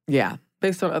it. Yeah.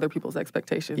 Based on other people's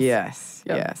expectations. Yes,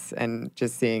 yes. And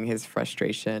just seeing his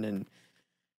frustration and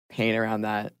pain around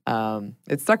that.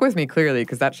 It stuck with me clearly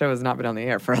because that show has not been on the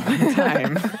air for a long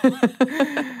time.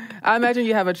 I imagine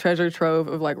you have a treasure trove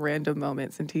of like random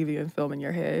moments in TV and film in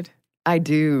your head. I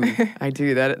do.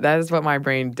 That is what my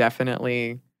brain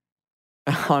definitely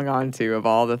hung on to of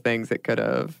all the things it could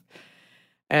have.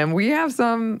 And we have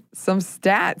some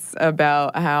stats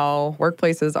about how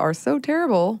workplaces are so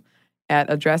terrible at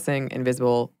addressing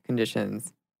invisible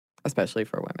conditions, especially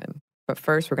for women. But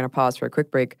first, we're going to pause for a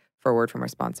quick break for a word from our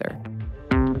sponsor.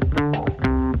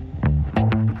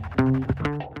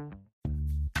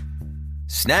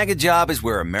 Snag a Job is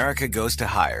where America goes to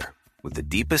hire, with the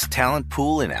deepest talent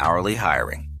pool in hourly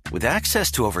hiring. With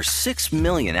access to over 6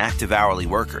 million active hourly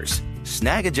workers,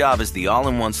 Snag a Job is the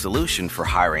all-in-one solution for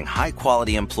hiring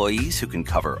high-quality employees who can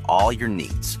cover all your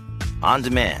needs. On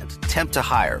demand, temp to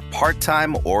hire,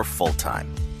 part-time or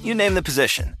full-time. You name the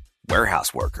position.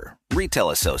 Warehouse worker, retail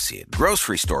associate,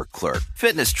 grocery store clerk,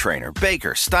 fitness trainer,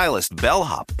 baker, stylist,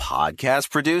 bellhop,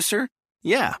 podcast producer.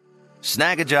 Yeah,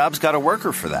 Snag a Job's got a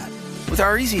worker for that. With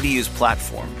our easy-to-use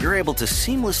platform, you're able to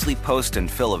seamlessly post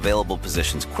and fill available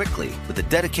positions quickly with a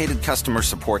dedicated customer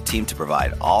support team to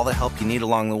provide all the help you need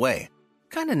along the way.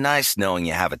 Kind of nice knowing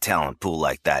you have a talent pool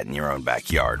like that in your own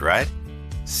backyard, right?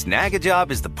 Snag a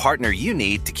Job is the partner you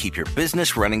need to keep your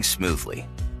business running smoothly.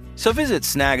 So visit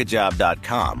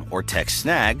snagajob.com or text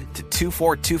snag to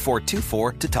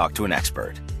 242424 to talk to an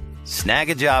expert.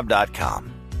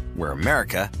 Snagajob.com, where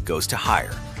America goes to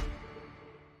hire.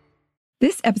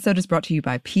 This episode is brought to you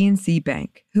by PNC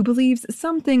Bank, who believes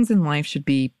some things in life should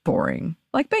be boring,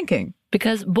 like banking.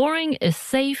 Because boring is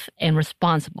safe and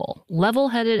responsible,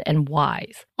 level-headed and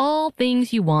wise. All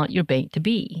things you want your bank to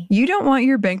be. You don't want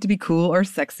your bank to be cool or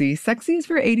sexy. Sexy is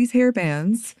for 80s hair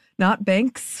bands, not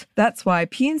banks. That's why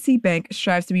PNC Bank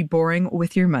strives to be boring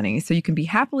with your money so you can be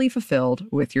happily fulfilled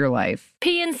with your life.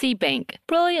 PNC Bank,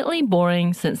 brilliantly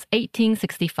boring since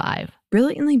 1865.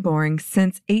 Brilliantly Boring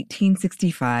Since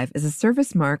 1865 is a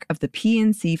service mark of the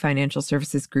PNC Financial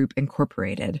Services Group,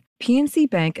 Incorporated. PNC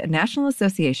Bank, a National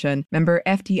Association, member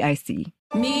FDIC.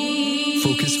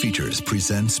 Focus Features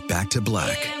presents Back to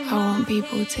Black. I want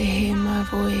people to hear my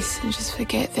voice and just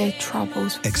forget their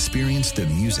troubles. Experience the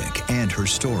music and her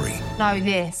story. Know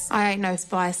this, I ain't no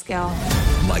Spice Girl.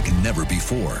 Like never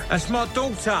before. That's my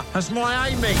daughter. That's my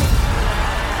Amy.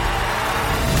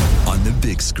 On the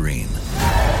big screen.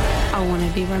 I want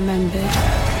to be remembered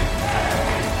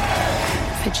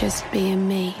for just being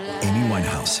me. Amy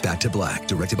Winehouse, Back to Black,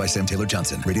 directed by Sam Taylor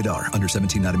Johnson. Rated R, under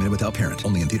 17, not a minute without parent.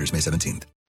 Only in theaters May 17th.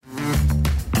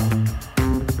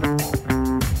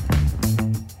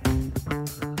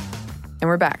 And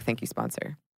we're back. Thank you,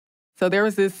 sponsor. So there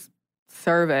was this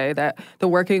survey that the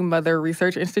Working Mother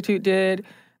Research Institute did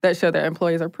that showed that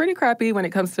employees are pretty crappy when it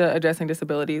comes to addressing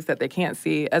disabilities that they can't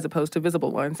see as opposed to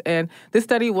visible ones. And this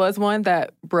study was one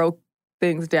that broke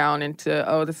things down into,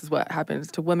 oh, this is what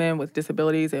happens to women with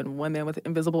disabilities and women with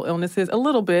invisible illnesses a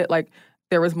little bit. Like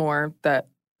there was more that,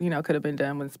 could have been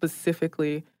done when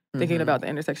specifically thinking about the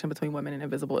intersection between women and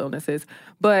invisible illnesses.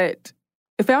 But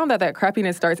it found that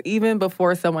crappiness starts even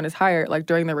before someone is hired, like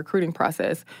during the recruiting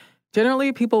process.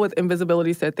 Generally, people with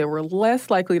invisibility said they were less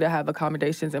likely to have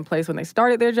accommodations in place when they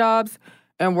started their jobs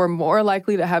and were more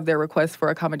likely to have their requests for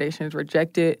accommodations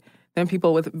rejected than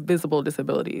people with visible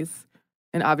disabilities.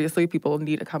 And obviously, people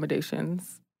need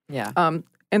accommodations. Yeah. And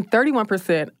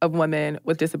 31% of women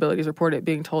with disabilities reported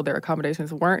being told their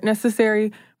accommodations weren't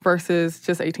necessary versus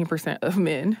just 18% of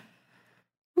men.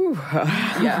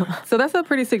 Yeah. So that's a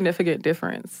pretty significant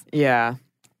difference. Yeah.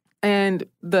 And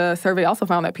the survey also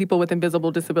found that people with invisible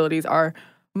disabilities are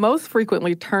most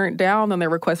frequently turned down on their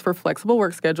requests for flexible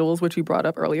work schedules, which you brought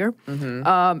up earlier,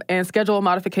 and schedule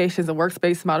modifications and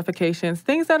workspace modifications,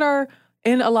 things that are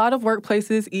in a lot of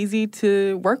workplaces easy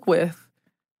to work with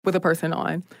a person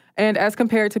on. And as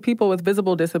compared to people with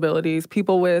visible disabilities,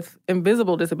 people with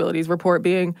invisible disabilities report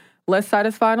being less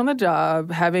satisfied on the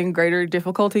job, having greater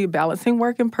difficulty balancing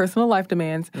work and personal life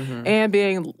demands, and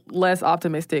being less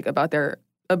optimistic about their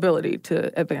ability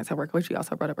to advance at work, which you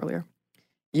also brought up earlier.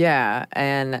 Yeah,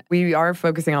 and we are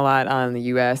focusing a lot on the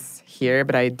U.S. here,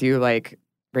 but I do like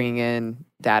bringing in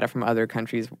data from other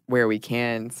countries where we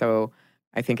can. So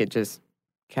I think it just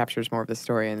captures more of the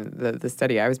story. And the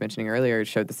study I was mentioning earlier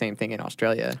showed the same thing in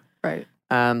Australia. Right.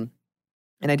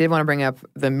 And I did want to bring up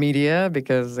the media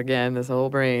because, again, this whole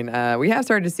brain. We have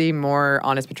started to see more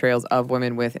honest portrayals of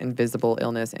women with invisible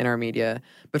illness in our media.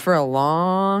 But for a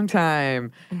long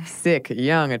time, sick,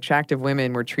 young, attractive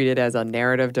women were treated as a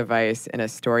narrative device in a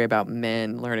story about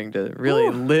men learning to really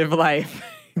live life.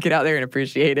 Get out there and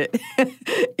appreciate it.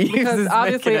 Because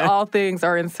obviously all things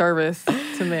are in service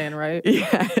to men, right?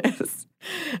 Yes.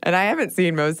 And I haven't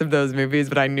seen most of those movies,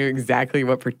 but I knew exactly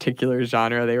what particular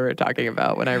genre they were talking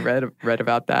about when I read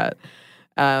about that.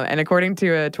 And according to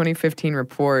a 2015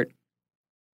 report,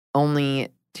 only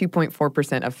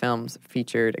 2.4% of films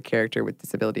featured a character with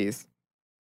disabilities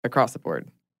across the board,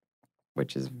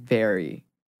 which is very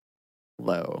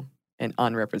low and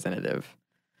unrepresentative.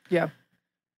 Yeah.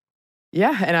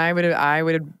 Yeah, and I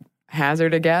would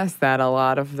hazard a guess that a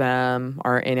lot of them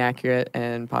are inaccurate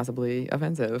and possibly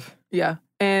offensive. Yeah.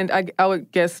 And I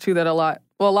would guess, too, that a lot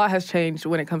has changed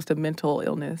when it comes to mental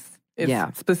illness.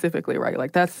 Specifically, right?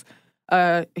 Like, that's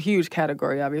a huge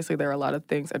category. Obviously, there are a lot of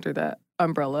things under that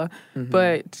umbrella.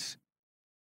 But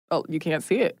you can't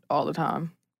see it all the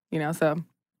time, So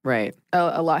right.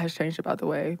 A lot has changed about the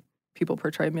way people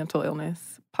portray mental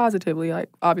illness positively. Like,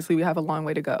 obviously, we have a long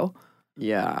way to go.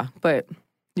 Yeah. But,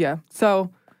 yeah.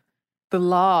 So, the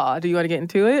law, do you want to get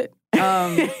into it?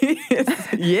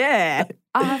 Yeah.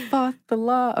 I fought the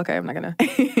law. Okay, I'm not going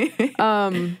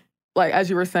to. Like, as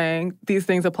you were saying, these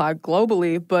things apply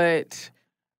globally, but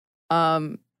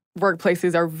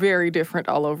workplaces are very different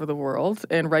all over the world,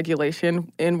 and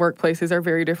regulation in workplaces are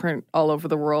very different all over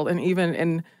the world. And even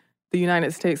in the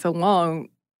United States alone,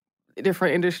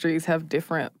 different industries have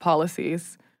different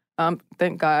policies.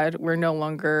 Thank God we're no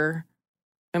longer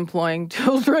employing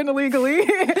children illegally.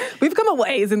 We've come a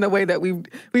ways in the way that we've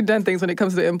done things when it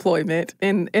comes to employment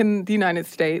in the United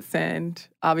States. And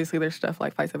obviously there's stuff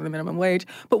like fights over the minimum wage.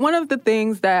 But one of the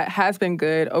things that has been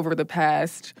good over the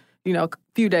past,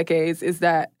 few decades is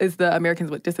the Americans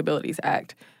with Disabilities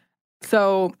Act.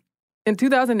 So in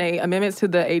 2008, amendments to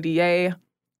the ADA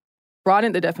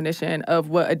broadened the definition of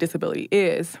what a disability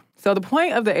is. So the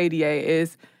point of the ADA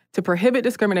is to prohibit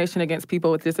discrimination against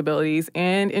people with disabilities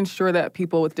and ensure that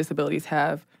people with disabilities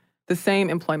have the same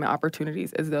employment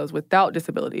opportunities as those without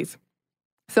disabilities.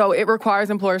 So it requires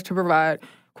employers to provide,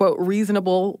 quote,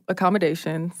 reasonable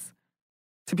accommodations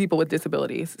to people with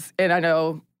disabilities. And I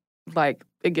know,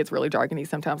 it gets really jargony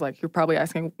sometimes. You're probably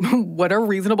asking, what are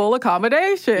reasonable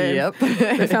accommodations? Yep.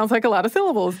 It sounds like a lot of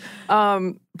syllables.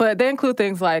 But they include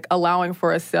things like allowing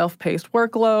for a self-paced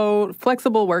workload,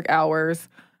 flexible work hours,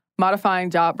 modifying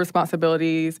job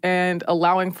responsibilities, and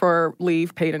allowing for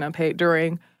leave, paid and unpaid,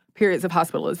 during periods of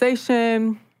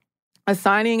hospitalization,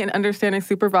 assigning an understanding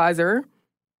supervisor,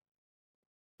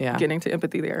 getting to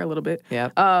empathy there a little bit,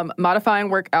 modifying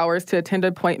work hours to attend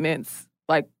appointments,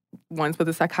 like ones with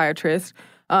a psychiatrist,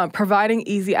 providing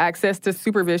easy access to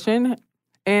supervision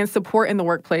and support in the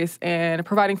workplace, and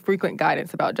providing frequent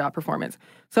guidance about job performance.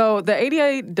 So the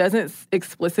ADA doesn't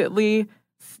explicitly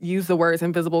use the words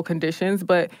invisible conditions,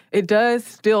 but it does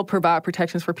still provide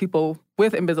protections for people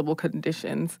with invisible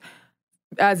conditions,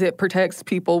 as it protects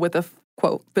people with a,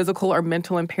 quote, physical or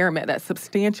mental impairment that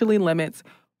substantially limits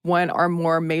one or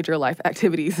more major life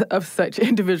activities of such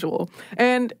individual.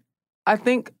 And I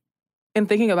think in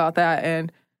thinking about that,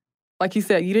 and like you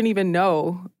said, you didn't even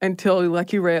know until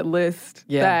you read list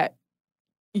that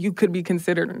you could be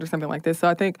considered under something like this. So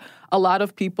I think a lot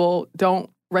of people don't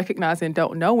recognize and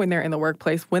don't know when they're in the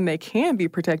workplace when they can be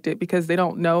protected, because they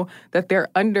don't know that they're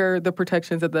under the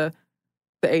protections of the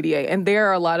ADA. And there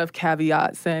are a lot of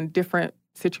caveats and different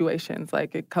situations.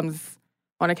 It comes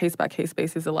on a case-by-case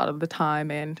basis a lot of the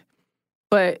time.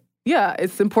 But yeah,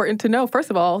 it's important to know, first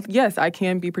of all, yes, I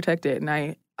can be protected, and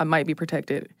I might be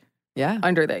protected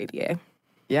under the ADA.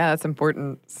 Yeah, that's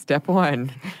important. Step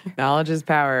one, knowledge is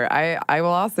power. I will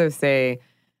also say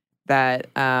that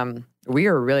we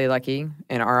are really lucky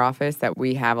in our office that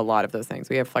we have a lot of those things.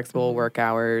 We have flexible work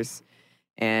hours,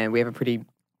 and we have a pretty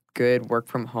good work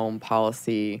from home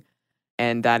policy.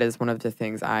 And that is one of the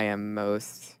things I am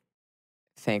most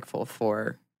thankful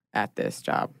for at this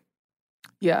job.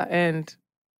 Yeah, and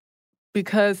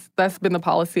because that's been the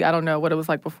policy, I don't know what it was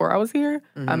like before I was here.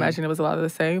 I imagine it was a lot of the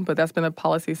same, but that's been the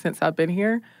policy since I've been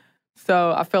here.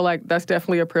 So I feel like that's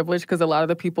definitely a privilege, because a lot of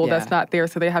the people that's not there,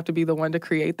 so they have to be the one to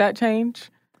create that change.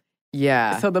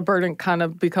 Yeah. So the burden kind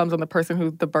of becomes on the person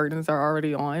who the burdens are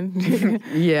already on.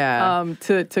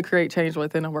 To create change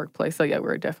within a workplace. So yeah,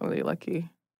 we're definitely lucky.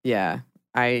 Yeah.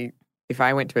 If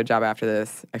I went to a job after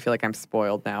this, I feel like I'm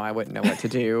spoiled now. I wouldn't know what to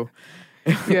do.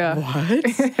 Yeah. What?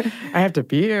 I have to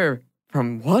be here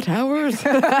from what hours?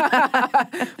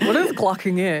 What is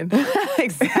clocking in?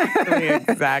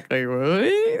 Exactly.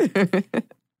 What?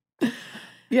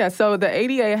 Yeah, so the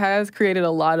ADA has created a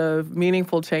lot of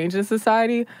meaningful change in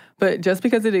society, but just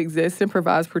because it exists and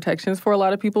provides protections for a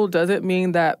lot of people doesn't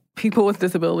mean that people with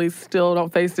disabilities still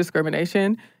don't face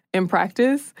discrimination in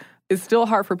practice. It's still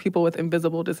hard for people with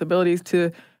invisible disabilities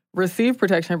to receive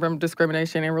protection from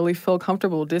discrimination and really feel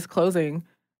comfortable disclosing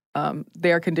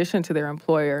their condition to their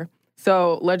employer.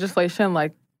 So legislation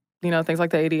like, things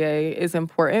like the ADA is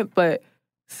important, but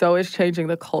so is changing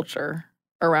the culture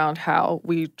around how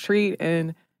we treat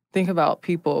and think about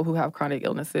people who have chronic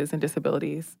illnesses and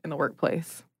disabilities in the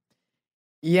workplace.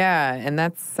 Yeah, and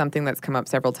that's something that's come up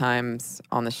several times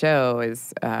on the show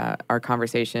is our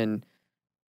conversation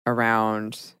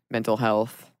around mental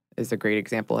health is a great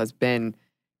example. It's been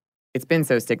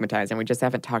so stigmatized, and we just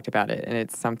haven't talked about it. And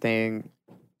it's something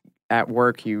at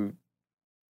work you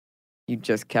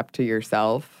just kept to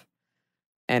yourself.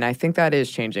 And I think that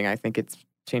is changing. I think it's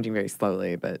changing very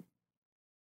slowly, but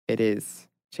it is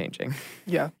changing.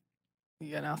 Yeah.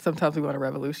 Now sometimes we want a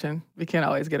revolution. We can't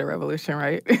always get a revolution,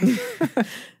 right?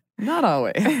 Not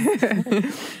always.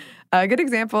 A good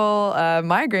example,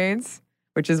 migraines,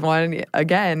 which is one,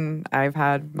 again, I've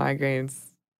had migraines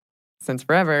since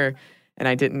forever, and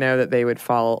I didn't know that they would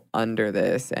fall under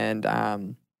this.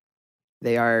 And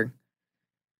they are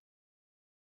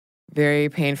very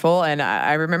painful. And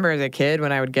I remember as a kid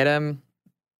when I would get them,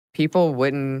 people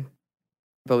wouldn't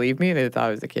believe me. They thought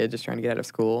I was a kid just trying to get out of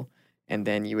school. And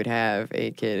then you would have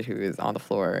a kid who is on the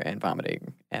floor and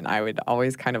vomiting. And I would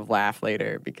always kind of laugh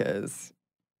later because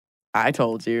I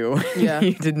told you. Yeah.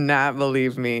 You did not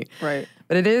believe me. Right.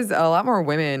 But it is a lot more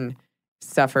women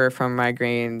suffer from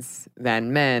migraines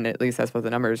than men. At least that's what the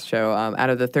numbers show. Out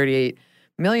of the 38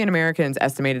 million Americans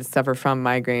estimated to suffer from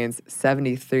migraines,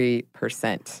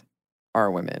 73%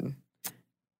 are women.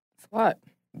 That's a lot.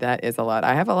 That is a lot.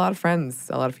 I have a lot of friends,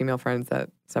 a lot of female friends that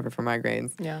suffer from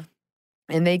migraines. Yeah.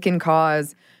 And they can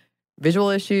cause visual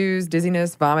issues,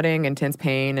 dizziness, vomiting, intense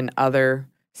pain, and other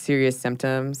serious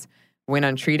symptoms. When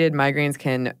untreated, migraines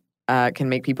can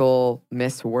make people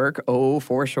miss work. Oh,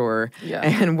 for sure. Yeah.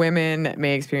 And women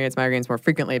may experience migraines more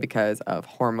frequently because of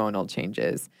hormonal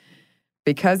changes.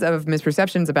 Because of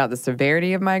misperceptions about the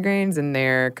severity of migraines and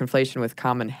their conflation with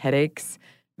common headaches,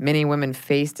 many women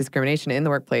face discrimination in the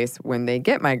workplace when they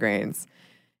get migraines.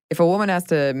 If a woman has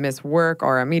to miss work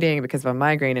or a meeting because of a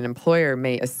migraine, an employer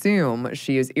may assume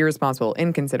she is irresponsible,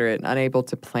 inconsiderate, and unable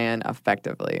to plan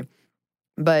effectively.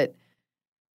 But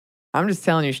I'm just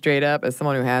telling you straight up, as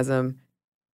someone who has them,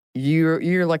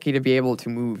 you're lucky to be able to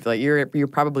move. Like you're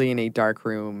probably in a dark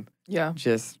room,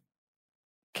 just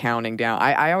counting down.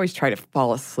 I always try to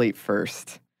fall asleep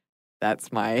first.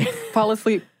 That's my fall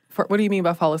asleep. What do you mean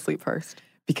by fall asleep first?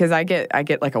 Because I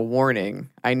get like a warning.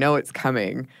 I know it's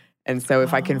coming. And so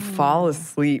if I can fall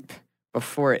asleep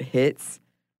before it hits,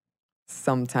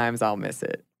 sometimes I'll miss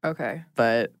it. Okay.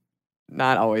 But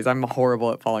not always. I'm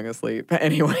horrible at falling asleep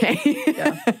anyway.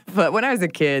 Yeah. But when I was a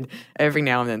kid, every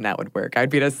now and then that would work.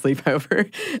 I'd be at a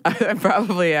sleepover.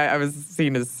 I was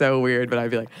seen as so weird, but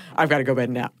I'd be like, I've got to go to bed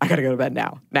now. I got to go to bed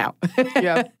now.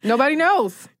 Yeah. Nobody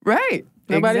knows. Right.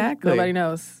 Exactly. Nobody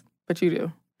knows, but you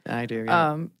do. I do,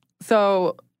 yeah.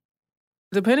 So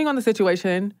depending on the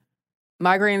situation,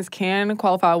 migraines can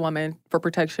qualify a woman for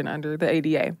protection under the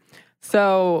ADA.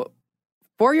 So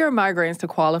for your migraines to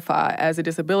qualify as a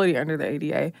disability under the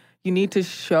ADA, you need to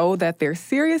show that they're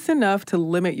serious enough to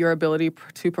limit your ability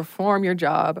to perform your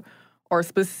job or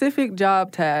specific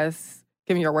job tasks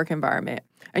given your work environment.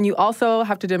 And you also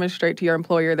have to demonstrate to your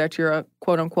employer that you're a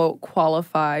quote-unquote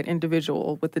qualified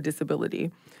individual with a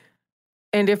disability.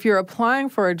 And if you're applying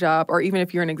for a job, or even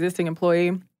if you're an existing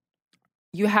employee,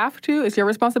 it's your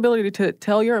responsibility to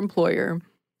tell your employer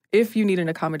if you need an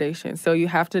accommodation. So you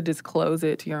have to disclose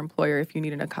it to your employer if you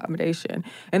need an accommodation.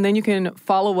 And then you can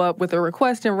follow up with a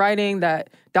request in writing that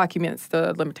documents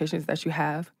the limitations that you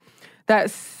have.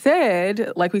 That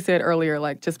said, like we said earlier,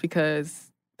 like just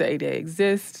because the ADA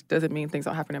exists doesn't mean things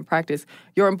don't happen in practice.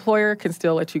 Your employer can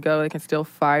still let you go. They can still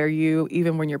fire you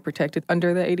even when you're protected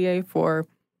under the ADA for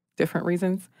different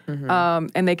reasons. Mm-hmm.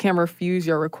 And they can refuse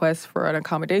your request for an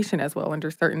accommodation as well under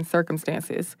certain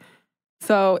circumstances.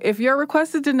 So if your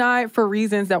request is denied for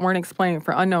reasons that weren't explained,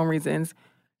 for unknown reasons,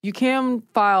 you can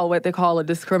file what they call a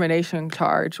discrimination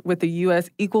charge with the U.S.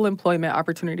 Equal Employment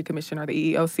Opportunity Commission, or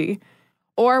the EEOC,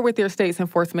 or with your state's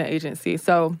enforcement agency.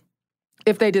 So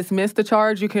if they dismiss the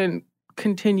charge, you can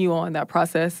continue on that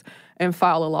process and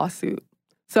file a lawsuit.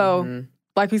 So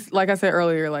like I said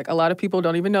earlier, like a lot of people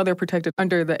don't even know they're protected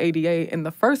under the ADA in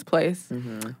the first place,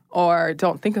 or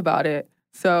don't think about it.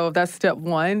 So that's step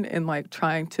one in like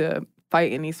trying to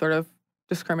fight any sort of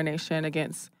discrimination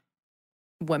against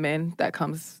women that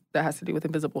has to do with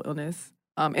invisible illness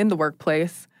in the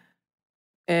workplace.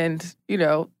 And,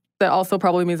 that also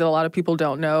probably means that a lot of people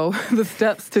don't know the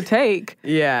steps to take.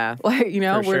 Yeah. Like,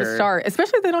 where to start,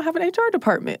 especially if they don't have an HR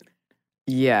department.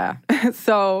 Yeah.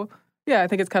 So, yeah, I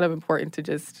think it's kind of important to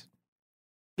just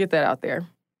get that out there.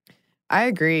 I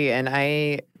agree. And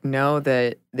I know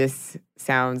that this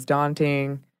sounds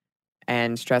daunting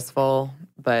and stressful,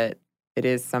 but it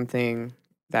is something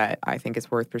that I think is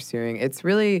worth pursuing. It's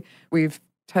really, we've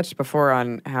touched before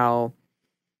on how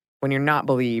when you're not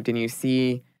believed and you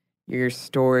see your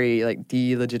story like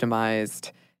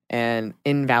delegitimized and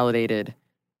invalidated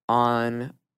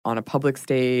on a public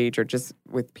stage or just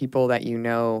with people that you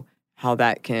know, how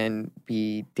that can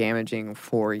be damaging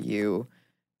for you.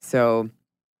 So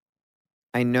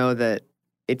I know that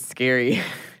it's scary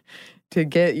to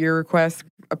get your request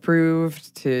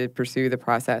approved, to pursue the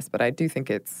process, but I do think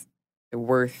it's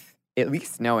worth at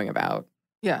least knowing about.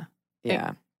 Yeah.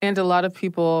 Yeah. And a lot of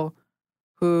people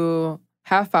who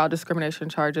have filed discrimination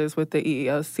charges with the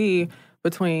EEOC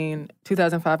between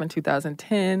 2005 and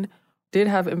 2010 did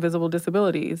have invisible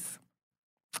disabilities.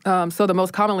 So the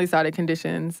most commonly cited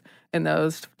conditions in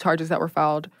those charges that were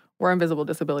filed were invisible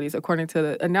disabilities, according to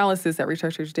the analysis that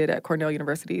researchers did at Cornell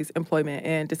University's Employment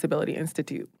and Disability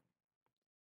Institute.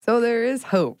 So there is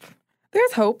hope.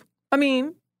 There's hope. I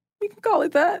mean, we can call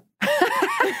it that.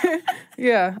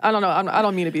 Yeah, I don't know. I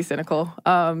don't mean to be cynical.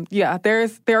 Yeah, there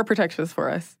are protections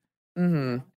for us.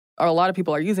 Mm-hmm. A lot of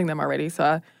people are using them already,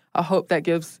 so I hope that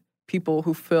gives people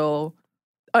who feel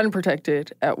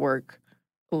unprotected at work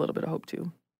a little bit of hope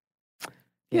too.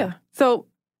 Yeah. So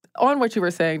on what you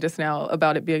were saying just now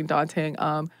about it being daunting,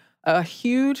 a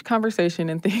huge conversation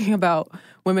in thinking about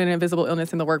women and invisible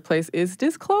illness in the workplace is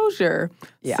disclosure.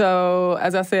 Yeah. So,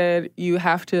 as I said, you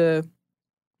have to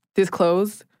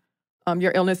disclose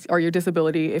your illness or your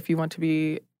disability if you want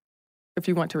to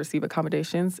receive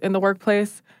accommodations in the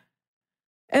workplace.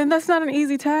 And that's not an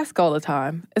easy task all the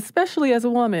time, especially as a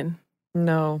woman.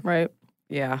 No. Right?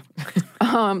 Yeah.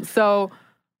 So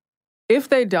if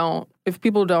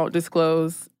people don't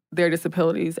disclose their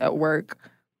disabilities at work,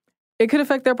 it could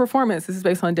affect their performance. This is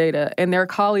based on data. And their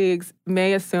colleagues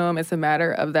may assume it's a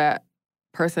matter of that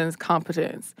person's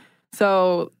competence.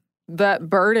 So that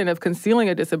burden of concealing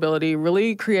a disability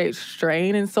really creates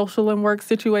strain in social and work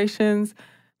situations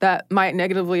that might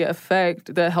negatively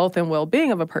affect the health and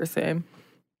well-being of a person.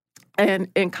 And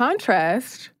in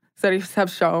contrast, studies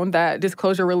have shown that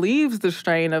disclosure relieves the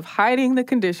strain of hiding the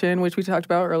condition, which we talked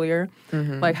about earlier,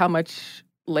 like how much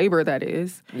labor that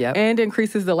is, and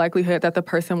increases the likelihood that the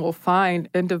person will find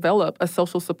and develop a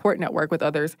social support network with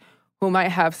others who might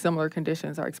have similar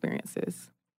conditions or experiences.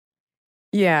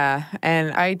 Yeah,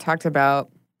 and I talked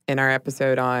about in our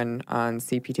episode on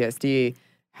CPTSD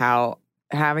how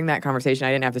having that conversation,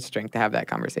 I didn't have the strength to have that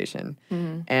conversation.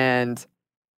 And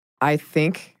I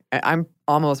think, I'm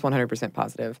almost 100%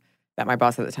 positive that my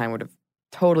boss at the time would have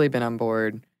totally been on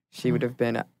board. She would have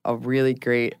been a really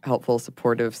great, helpful,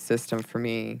 supportive system for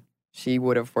me. She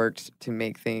would have worked to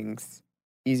make things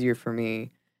easier for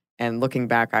me. And looking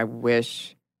back, I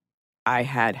wish I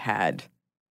had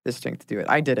the strength to do it.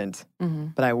 I didn't,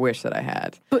 but I wish that I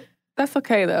had. But that's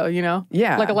okay, though, you know?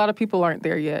 Yeah. Like, a lot of people aren't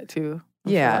there yet, too.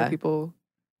 I'm sure a lot Yeah. of people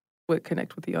would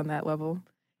connect with you on that level.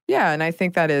 Yeah, and I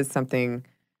think that is something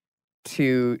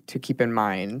to keep in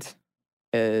mind.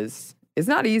 Is it's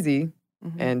not easy,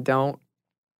 and don't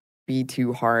be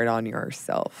too hard on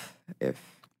yourself.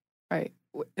 Right.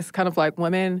 It's kind of like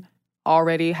women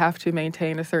already have to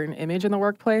maintain a certain image in the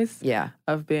workplace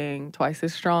of being twice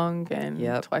as strong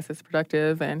and twice as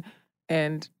productive,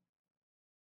 and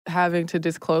having to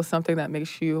disclose something that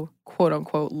makes you, quote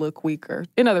unquote, look weaker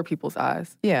in other people's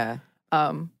eyes. Yeah.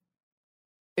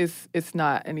 It's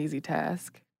not an easy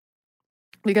task.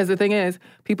 Because the thing is,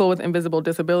 people with invisible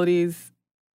disabilities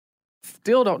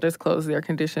still don't disclose their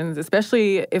conditions,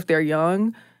 especially if they're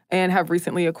young and have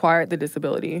recently acquired the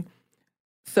disability.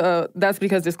 So that's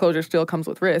because disclosure still comes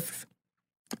with risks.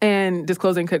 And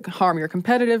disclosing could harm your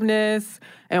competitiveness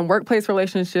and workplace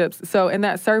relationships. So in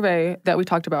that survey that we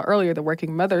talked about earlier, the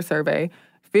Working Mother survey,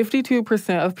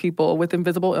 52% of people with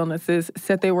invisible illnesses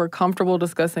said they were comfortable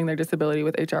discussing their disability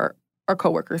with HR or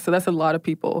coworkers. So that's a lot of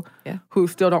people who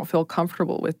still don't feel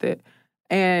comfortable with it.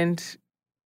 And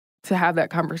to have that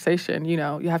conversation, you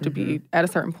know, you have to be at a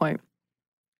certain point.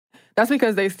 That's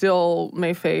because they still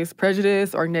may face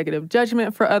prejudice or negative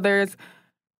judgment for others.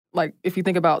 Like, if you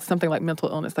think about something like mental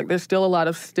illness, like there's still a lot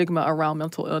of stigma around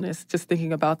mental illness, just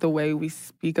thinking about the way we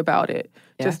speak about it,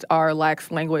 just our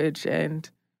lax language and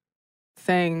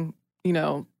saying, you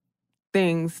know,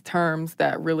 terms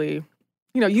that really,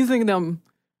 you know, using them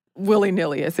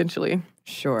willy-nilly, essentially.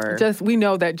 Sure. Just, we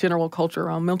know that general culture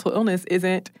around mental illness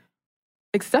isn't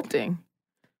accepting.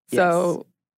 So,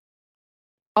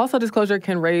 also disclosure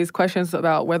can raise questions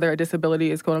about whether a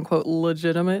disability is, quote unquote,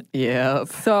 legitimate. Yep.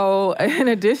 So, in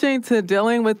addition to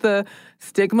dealing with the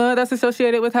stigma that's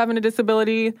associated with having a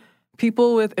disability,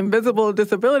 people with invisible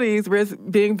disabilities risk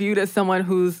being viewed as someone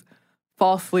who's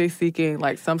falsely seeking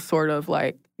like some sort of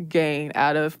like gain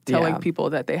out of telling people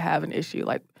that they have an issue.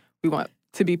 Like, we want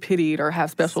to be pitied or have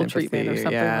special treatment or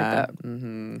something like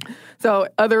that. So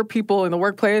other people in the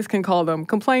workplace can call them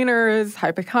complainers,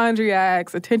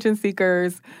 hypochondriacs, attention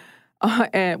seekers,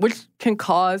 and which can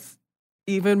cause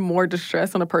even more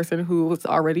distress on a person who was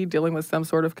already dealing with some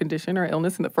sort of condition or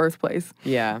illness in the first place.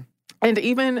 Yeah. And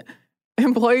even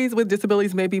employees with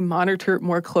disabilities may be monitored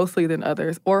more closely than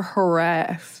others or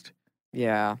harassed.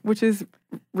 Yeah. Which is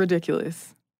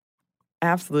ridiculous.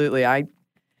 Absolutely.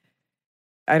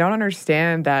 I don't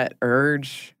understand that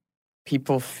urge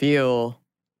people feel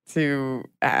to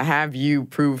have you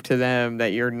prove to them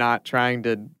that you're not trying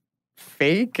to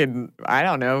fake and, I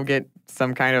don't know, get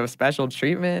some kind of special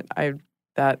treatment.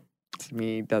 That, to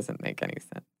me, doesn't make any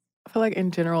sense. I feel like,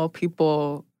 in general,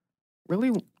 people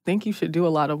really think you should do a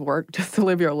lot of work just to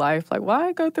live your life. Like, why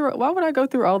would I go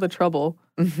through all the trouble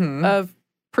of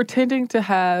pretending to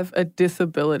have a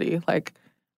disability? Like,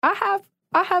 I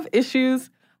have issues.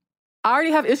 I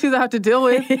already have issues I have to deal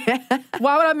with.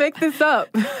 Why would I make this up?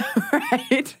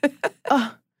 Right?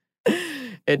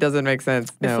 It doesn't make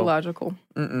sense. No. It's illogical.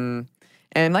 And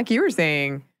like you were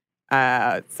saying,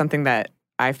 something that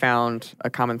I found, a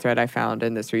common thread I found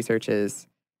in this research is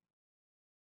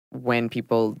when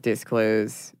people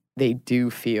disclose, they do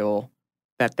feel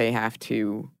that they have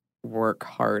to work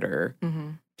harder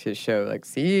to show, like,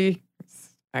 see,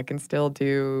 I can still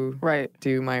do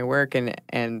my work.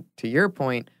 And to your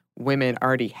point, women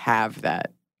already have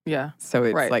that. Yeah. So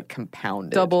it's like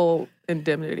compounded. Double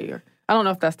indemnity. I don't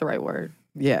know if that's the right word.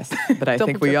 Yes, but I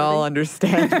think we all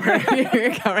understand where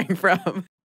you're coming from.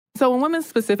 So when women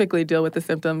specifically deal with the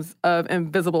symptoms of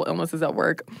invisible illnesses at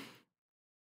work,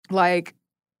 like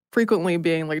frequently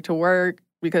being late to work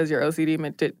because your OCD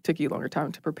meant it took you longer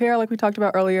time to prepare, like we talked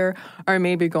about earlier, or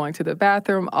maybe going to the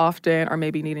bathroom often, or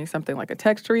maybe needing something like a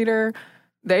text reader,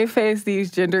 they face these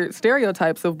gender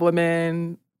stereotypes of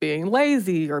women being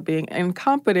lazy or being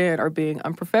incompetent or being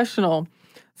unprofessional.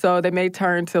 So they may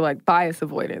turn to like bias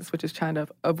avoidance, which is trying to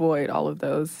avoid all of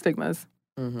those stigmas.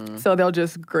 So they'll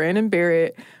just grin and bear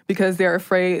it because they're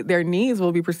afraid their needs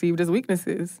will be perceived as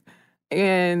weaknesses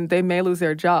and they may lose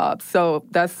their jobs. So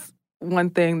that's one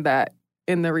thing that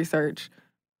in the research,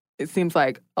 it seems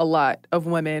like a lot of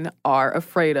women are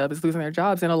afraid of is losing their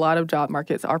jobs, and a lot of job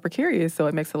markets are precarious, so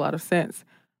it makes a lot of sense.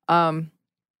 And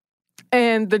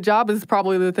the job is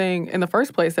probably the thing in the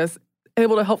first place that's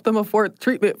able to help them afford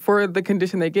treatment for the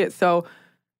condition they get. So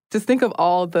just think of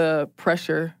all the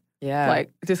pressure like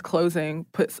disclosing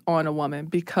puts on a woman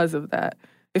because of that.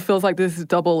 It feels like this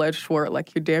double-edged sword,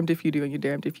 like you're damned if you do and you're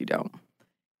damned if you don't.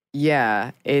 Yeah,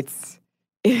 it's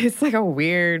like a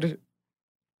weird,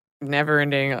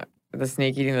 never-ending, the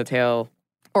snake eating the tail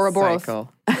Ouroboros.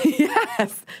 cycle.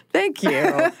 Yes, thank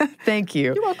you. Thank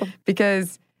you. You're welcome.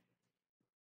 Because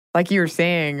like you were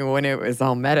saying when it was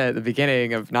all meta at the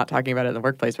beginning of not talking about it in the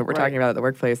workplace, but we're talking about it in the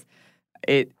workplace,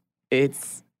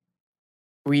 it's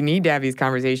we need to have these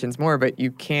conversations more, but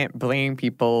you can't blame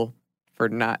people for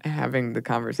not having the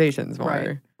conversations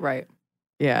more. Right.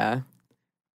 Yeah.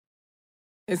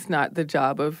 It's not the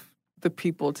job of the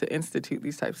people to institute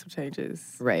these types of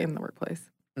changes in the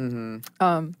workplace.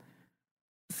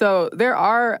 So there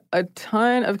are a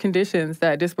ton of conditions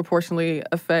that disproportionately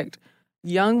affect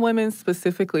young women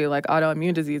specifically, like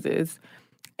autoimmune diseases,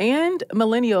 and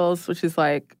millennials, which is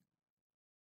like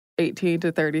 18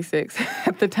 to 36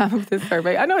 at the time of this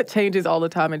survey. I know it changes all the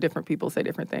time and different people say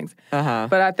different things.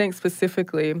 But I think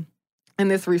specifically in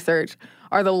this research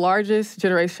are the largest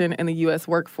generation in the U.S.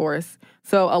 workforce.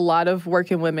 So a lot of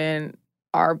working women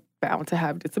are bound to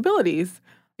have disabilities,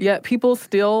 yet people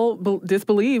still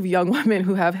disbelieve young women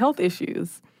who have health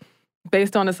issues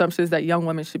based on assumptions that young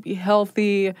women should be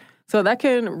healthy. So that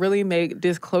can really make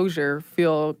disclosure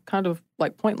feel kind of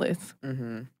like pointless.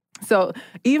 So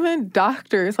even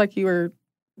doctors, like you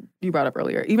brought up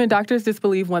earlier, even doctors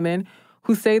disbelieve women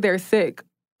who say they're sick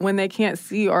when they can't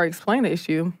see or explain the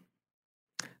issue.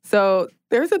 So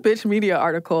there's a Bitch Media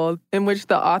article in which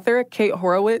the author, Kate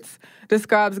Horowitz,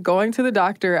 describes going to the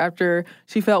doctor after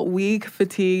she felt weak,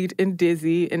 fatigued, and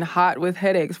dizzy and hot with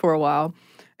headaches for a while.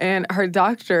 And her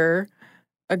doctor,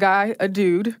 a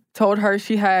dude, told her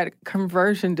she had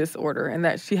conversion disorder and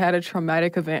that she had a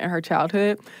traumatic event in her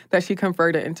childhood that she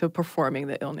converted into performing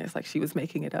the illness, like she was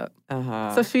making it up.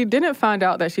 So she didn't find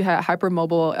out that she had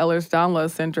hypermobile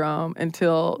Ehlers-Danlos syndrome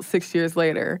until 6 years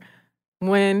later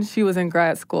when she was in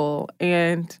grad school.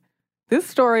 And this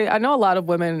story, I know a lot of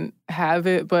women have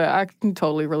it, but I can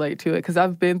totally relate to it because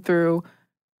I've been through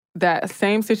that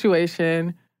same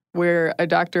situation where a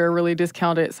doctor really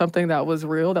discounted something that was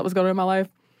real that was going on in my life.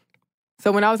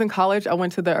 So when I was in college, I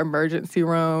went to the emergency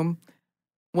room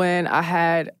when I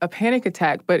had a panic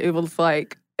attack, but it was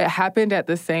like it happened at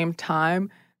the same time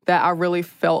that I really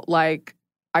felt like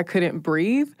I couldn't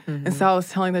breathe. And so I was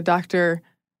telling the doctor,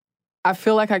 I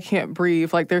feel like I can't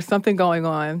breathe, like there's something going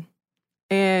on.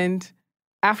 And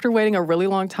after waiting a really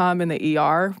long time in the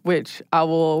ER, which I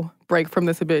will break from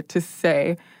this a bit to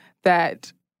say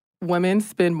that women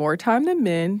spend more time than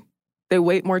men, they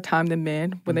wait more time than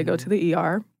men when they go to the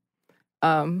ER.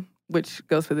 Which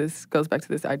goes back to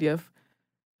this idea of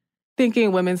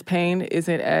thinking women's pain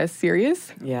isn't as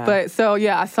serious. But so,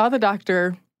 I saw the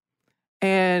doctor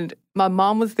and my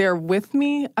mom was there with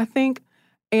me, I think.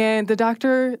 And the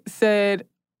doctor said,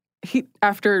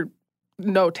 after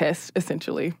no test,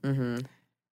 essentially,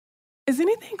 is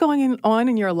anything going on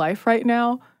in your life right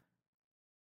now?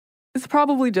 It's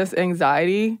probably just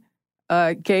anxiety.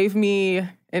 Gave me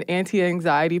an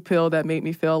anti-anxiety pill that made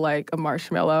me feel like a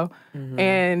marshmallow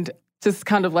and just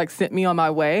kind of like sent me on my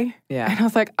way. And I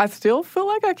was like, I still feel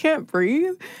like I can't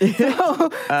breathe. So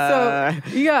I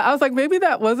was like, maybe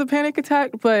that was a panic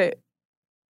attack, but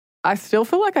I still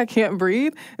feel like I can't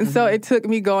breathe. And so it took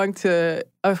me going to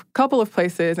a couple of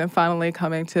places and finally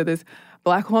coming to this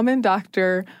Black woman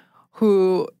doctor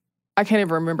who, I can't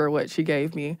even remember what she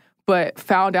gave me, but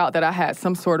found out that I had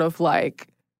some sort of like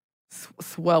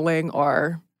swelling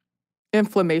or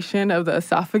inflammation of the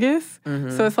esophagus.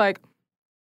 So it's like,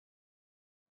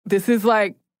 this is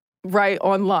like right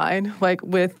online, like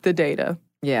with the data.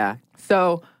 Yeah.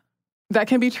 So that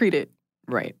can be treated.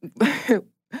 Right.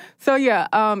 So yeah,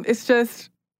 it's just,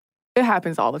 it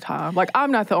happens all the time. Like,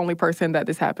 I'm not the only person that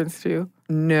this happens to.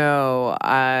 No,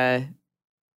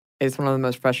 it's one of the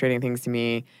most frustrating things to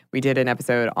me. We did an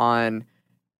episode on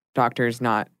doctors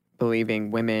not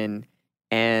believing women,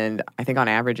 and I think on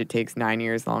average it takes 9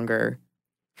 years longer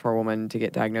for a woman to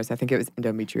get diagnosed. I think it was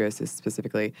endometriosis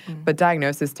specifically. But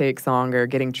diagnosis takes longer.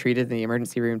 Getting treated in the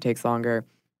emergency room takes longer.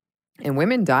 And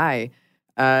women die.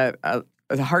 The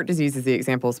heart disease is the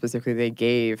example specifically they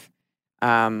gave.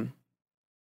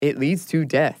 It leads to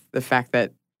death, the fact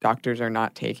that doctors are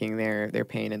not taking their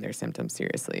pain and their symptoms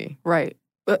seriously. Right.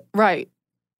 Right.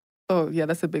 Oh, yeah,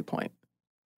 that's a big point.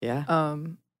 Yeah.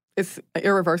 It's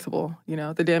irreversible, you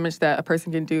know, the damage that a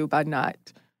person can do by not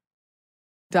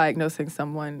diagnosing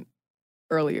someone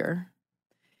earlier.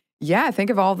 Yeah, think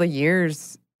of all the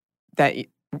years that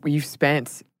you've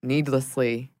spent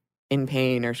needlessly in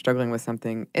pain or struggling with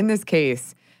something. In this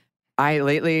case, I've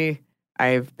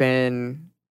been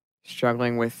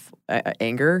struggling with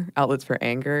anger, outlets for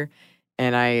anger,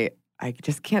 and I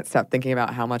just can't stop thinking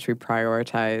about how much we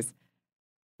prioritize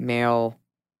male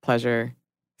pleasure,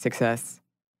 success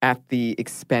at the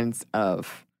expense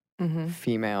of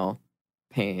female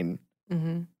pain.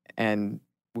 And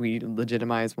we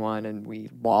legitimize one and we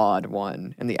laud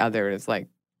one, and the other is like,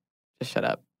 just shut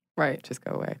up. Right. Just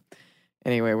go away.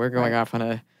 Anyway, we're going off on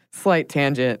a slight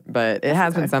tangent, but it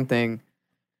has been something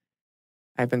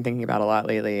I've been thinking about a lot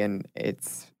lately, and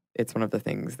it's one of the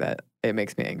things that it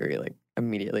makes me angry, like,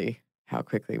 immediately, how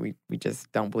quickly we just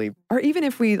don't believe. Or even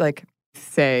if we, like,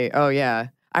 say, oh, yeah.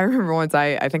 I remember once,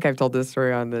 I think I've told this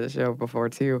story on the show before,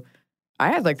 too. I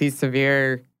had, like, these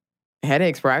severe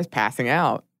headaches where I was passing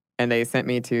out, and they sent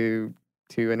me to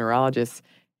a neurologist,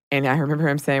 and I remember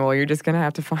him saying, well, you're just going to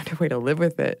have to find a way to live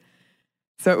with it.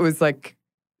 So it was like,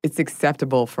 it's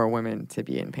acceptable for women to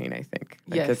be in pain, I think.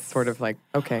 Like, yes. It's sort of like,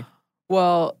 okay.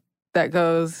 Well, that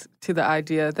goes to the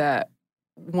idea that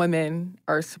women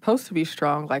are supposed to be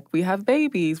strong. Like, we have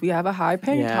babies, we have a high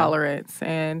pain tolerance,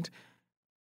 and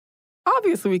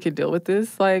obviously we can deal with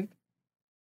this. Like,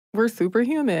 we're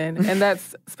superhuman. And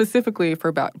that's specifically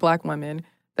for Black women.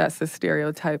 That's the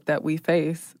stereotype that we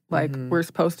face. Like, we're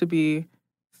supposed to be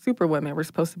superwomen. We're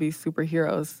supposed to be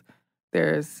superheroes.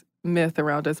 There's myth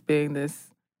around us being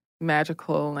this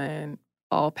magical and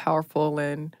all-powerful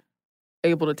and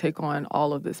able to take on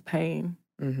all of this pain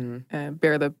and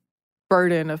bear the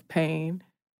burden of pain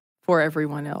for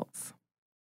everyone else.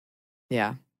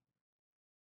 Yeah.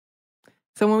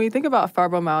 So when we think about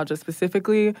fibromyalgia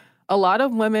specifically, a lot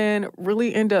of women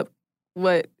really end up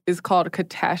what is called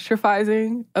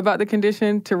catastrophizing about the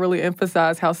condition to really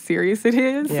emphasize how serious it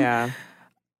is. Yeah.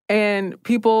 And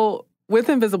people with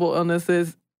invisible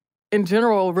illnesses in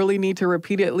general really need to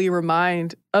repeatedly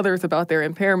remind others about their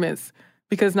impairments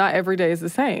because not every day is the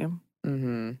same.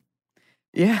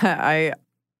 Yeah,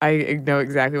 I know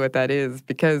exactly what that is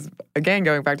because, again,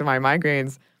 going back to my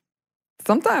migraines,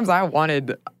 sometimes I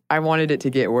wanted it to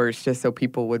get worse just so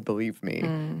people would believe me.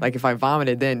 Like, if I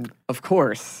vomited, then, of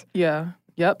course. Yeah.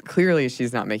 Yep. Clearly,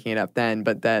 she's not making it up then,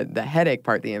 but the headache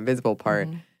part, the invisible part,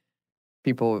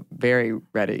 people very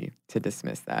ready to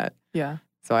dismiss that. Yeah.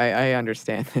 So I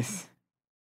understand this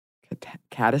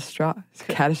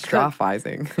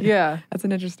catastrophizing. Yeah. That's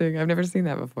an interesting, I've never seen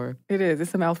that before. It is.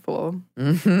 It's a mouthful.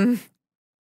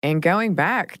 And going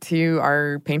back to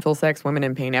our Painful Sex Women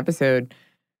in Pain episode,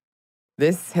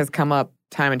 this has come up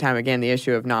time and time again, the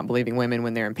issue of not believing women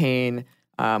when they're in pain,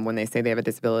 when they say they have a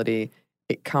disability.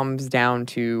 It comes down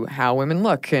to how women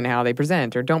look and how they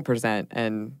present or don't present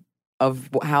and of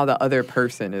how the other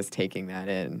person is taking that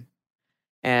in.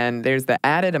 And there's the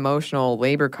added emotional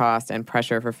labor cost and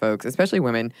pressure for folks, especially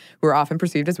women, who are often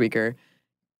perceived as weaker,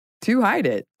 to hide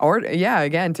it. Or,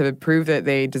 again, to prove that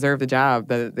they deserve the job,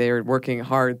 that they're working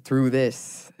hard through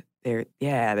this. They're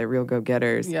real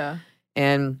go-getters. Yeah.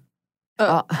 And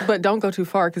but don't go too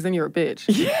far because then you're a bitch.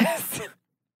 Yes.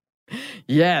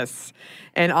 Yes.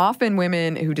 And often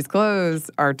women who disclose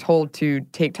are told to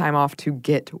take time off to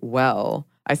get well.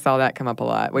 I saw that come up a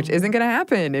lot, which isn't going to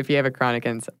happen if you have a chronic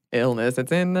illness.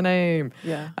 It's in the name.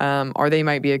 Yeah. Or they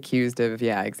might be accused of,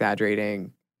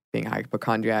 exaggerating, being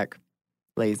hypochondriac,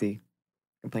 lazy,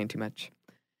 complain too much.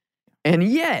 And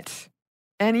yet,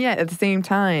 at the same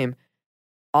time,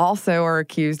 also are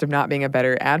accused of not being a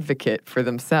better advocate for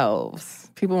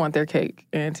themselves. People want their cake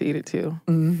and to eat it too.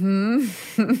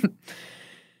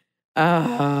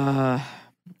 And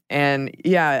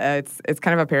yeah, it's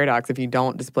kind of a paradox. If you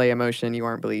don't display emotion, you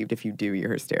aren't believed. If you do,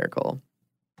 you're hysterical.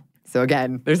 So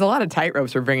again, there's a lot of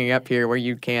tightropes we're bringing up here where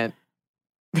you can't,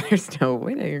 there's no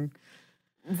winning.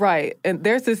 Right. And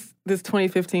there's this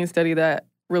 2015 study that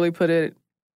really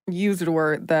used a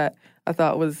word that I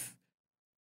thought was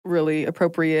really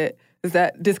appropriate, is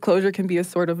that disclosure can be a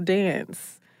sort of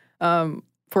dance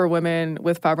for women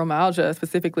with fibromyalgia,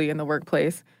 specifically in the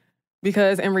workplace.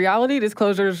 Because in reality,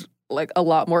 disclosure's like a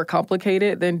lot more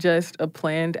complicated than just a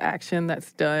planned action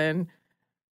that's done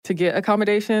to get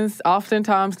accommodations.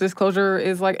 Oftentimes, disclosure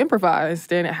is like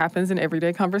improvised, and it happens in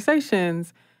everyday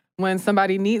conversations when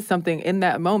somebody needs something in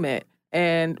that moment,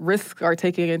 and risks are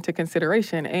taken into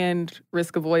consideration, and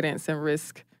risk avoidance and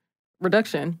risk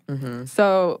reduction. Mm-hmm.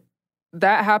 So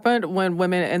that happened when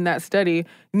women in that study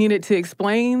needed to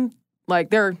explain, like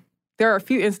there are a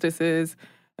few instances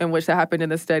in which that happened in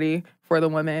the study for the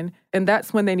women, and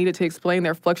that's when they needed to explain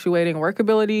their fluctuating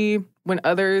workability, when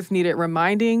others needed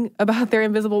reminding about their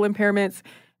invisible impairments,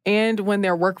 and when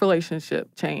their work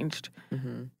relationship changed.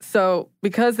 Mm-hmm. So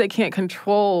because they can't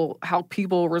control how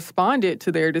people responded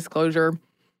to their disclosure,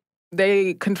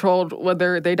 they controlled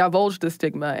whether they divulged the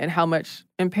stigma and how much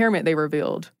impairment they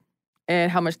revealed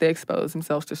and how much they exposed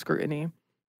themselves to scrutiny.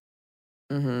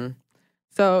 Mm-hmm.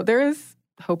 So there is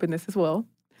hope in this as well,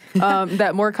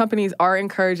 that more companies are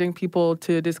encouraging people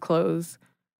to disclose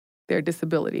their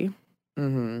disability.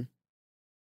 Mm-hmm.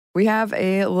 We have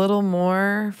a little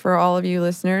more for all of you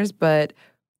listeners, but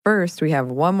first we have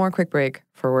one more quick break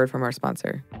for a word from our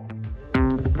sponsor.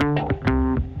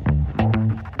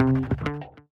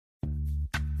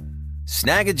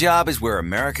 Snag a Job is where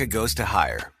America goes to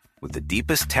hire, with the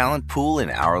deepest talent pool in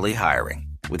hourly hiring.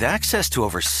 With access to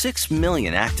over 6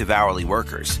 million active hourly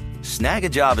workers, Snag a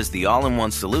Job is the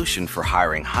all-in-one solution for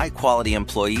hiring high-quality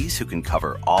employees who can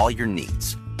cover all your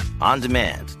needs. On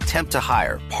demand, temp to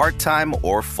hire, part-time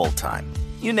or full-time.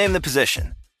 You name the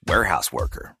position. Warehouse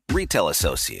worker, retail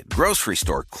associate, grocery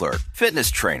store clerk, fitness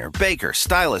trainer, baker,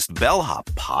 stylist, bellhop,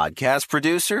 podcast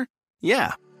producer.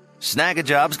 Yeah, Snag a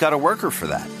Job's got a worker for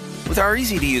that. With our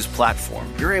easy-to-use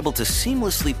platform, you're able to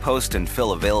seamlessly post and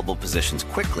fill available positions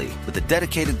quickly with a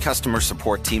dedicated customer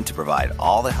support team to provide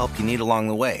all the help you need along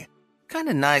the way. Kind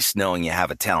of nice knowing you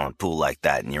have a talent pool like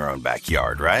that in your own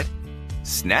backyard, right?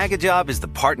 Snag a Job is the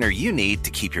partner you need to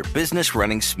keep your business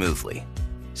running smoothly.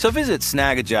 So visit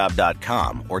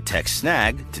snagajob.com or text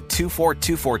snag to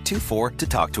 242424 to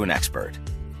talk to an expert.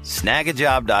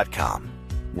 Snagajob.com,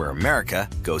 where America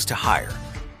goes to hire.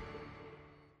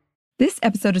 This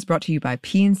episode is brought to you by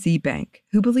PNC Bank,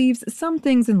 who believes some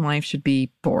things in life should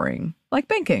be boring, like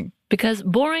banking. Because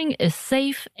boring is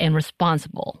safe and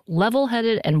responsible,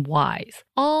 level-headed and wise.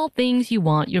 All things you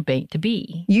want your bank to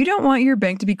be. You don't want your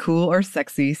bank to be cool or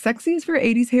sexy. Sexy is for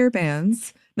 80s hair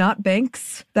bands, not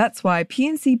banks. That's why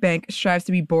PNC Bank strives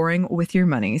to be boring with your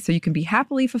money so you can be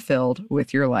happily fulfilled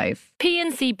with your life.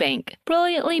 PNC Bank,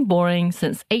 brilliantly boring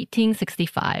since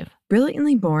 1865.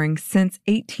 Brilliantly Boring Since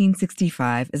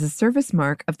 1865 is a service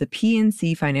mark of the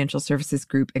PNC Financial Services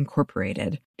Group,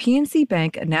 Incorporated. PNC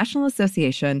Bank, a National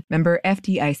Association, member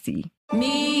FDIC.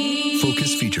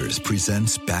 Focus Features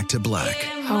presents Back to Black.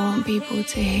 I want people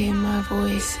to hear my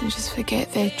voice and just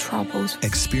forget their troubles.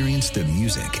 Experience the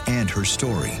music and her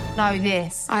story Know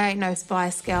this, I ain't no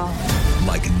Spice Girl.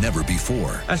 like never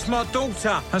before. That's my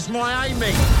daughter. That's my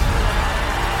Amy.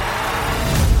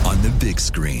 On the big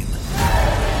screen.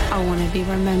 I want to be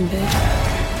remembered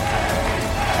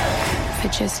for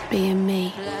just being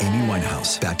me. Amy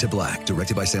Winehouse, Back to Black,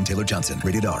 directed by Sam Taylor Johnson.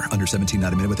 Rated R, under 17,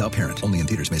 not a minute without parent. Only in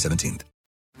theaters May 17th.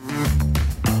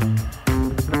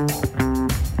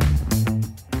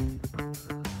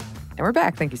 And we're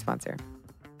back. Thank you, sponsor.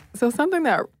 So something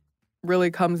that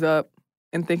really comes up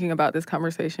in thinking about this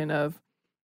conversation of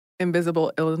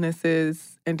invisible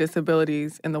illnesses and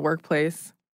disabilities in the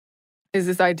workplace is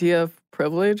this idea of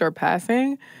privilege or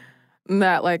passing,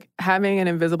 that like having an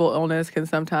invisible illness can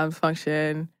sometimes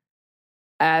function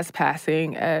as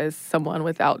passing as someone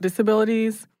without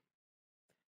disabilities.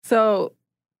 So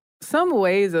some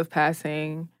ways of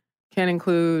passing can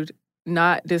include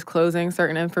not disclosing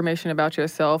certain information about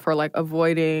yourself, or like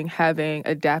avoiding having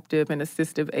adaptive and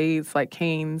assistive aids like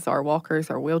canes or walkers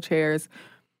or wheelchairs,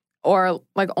 or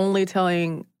like only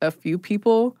telling a few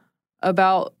people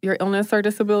about your illness or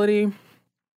disability.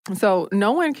 So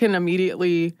no one can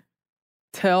immediately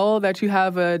tell that you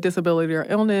have a disability or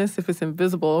illness if it's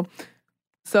invisible.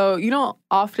 So you don't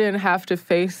often have to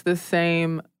face the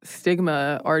same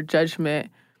stigma or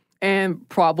judgment and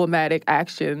problematic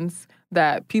actions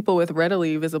that people with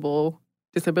readily visible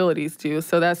disabilities do.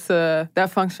 So that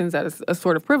functions as a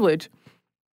sort of privilege.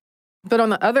 But on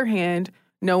the other hand,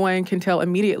 no one can tell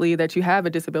immediately that you have a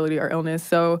disability or illness.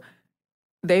 So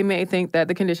they may think that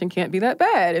the condition can't be that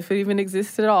bad if it even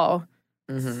exists at all.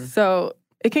 Mm-hmm. So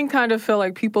it can kind of feel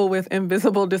like people with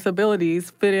invisible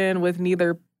disabilities fit in with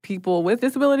neither people with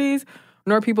disabilities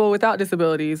nor people without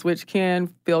disabilities, which can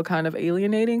feel kind of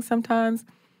alienating sometimes.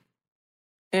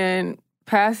 And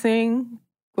passing,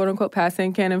 quote unquote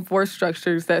passing, can enforce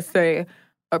structures that say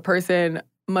a person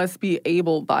must be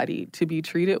able-bodied to be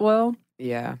treated well.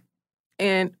 Yeah.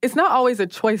 And it's not always a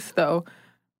choice, though.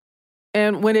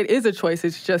 And when it is a choice,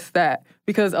 it's just that.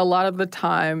 Because a lot of the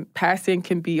time, passing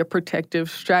can be a protective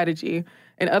strategy.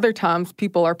 And other times,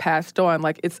 people are passed on.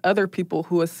 Like, it's other people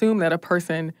who assume that a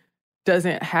person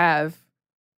doesn't have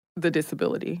the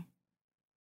disability.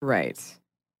 Right.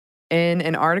 In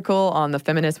an article on the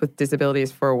Feminists with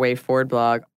Disabilities for a Way Forward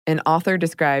blog, an author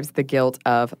describes the guilt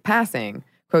of passing.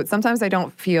 Quote, sometimes I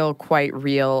don't feel quite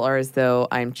real or as though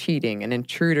I'm cheating, an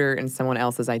intruder in someone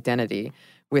else's identity.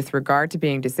 With regard to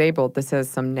being disabled, this has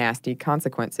some nasty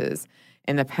consequences.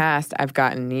 In the past, I've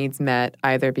gotten needs met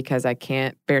either because I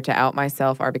can't bear to out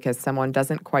myself or because someone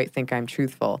doesn't quite think I'm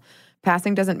truthful.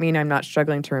 Passing doesn't mean I'm not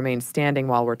struggling to remain standing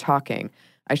while we're talking.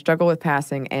 I struggle with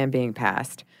passing and being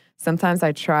passed. Sometimes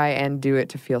I try and do it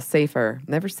to feel safer,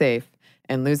 never safe,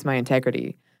 and lose my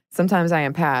integrity. Sometimes I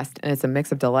am passed, and it's a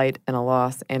mix of delight and a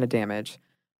loss and a damage.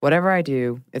 Whatever I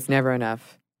do, it's never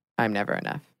enough. I'm never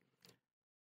enough.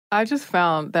 I just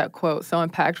found that quote so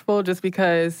impactful just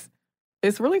because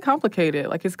it's really complicated.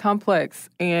 Like, it's complex.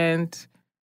 And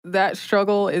that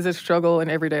struggle is a struggle in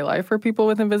everyday life for people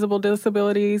with invisible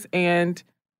disabilities. And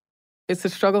it's a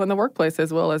struggle in the workplace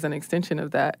as well as an extension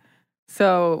of that.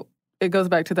 So it goes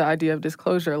back to the idea of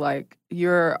disclosure. Like,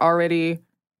 you're already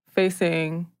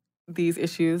facing these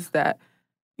issues that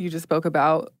you just spoke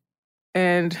about.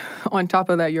 And on top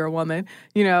of that, you're a woman,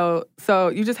 so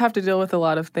you just have to deal with a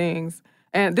lot of things.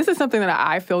 And this is something that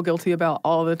I feel guilty about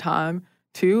all the time,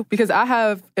 too, because I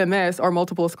have MS or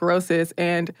multiple sclerosis,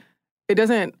 and it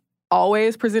doesn't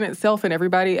always present itself in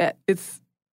everybody.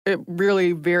 It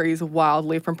really varies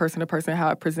wildly from person to person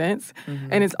how it presents. Mm-hmm.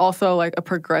 And it's also like a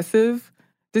progressive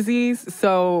disease.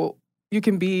 So you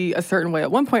can be a certain way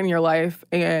at one point in your life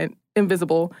and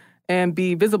invisible, and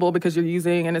be visible because you're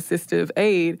using an assistive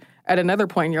aid at another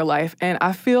point in your life. And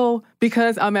I feel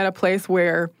because I'm at a place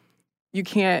where you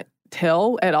can't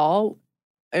tell at all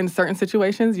in certain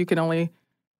situations,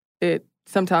 it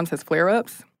sometimes has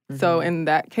flare-ups. Mm-hmm. So in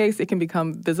that case, it can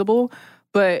become visible.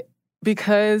 But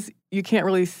because you can't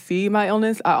really see my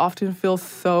illness, I often feel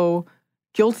so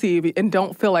guilty and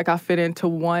don't feel like I fit into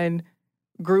one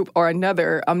group or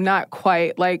another. I'm not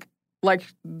quite like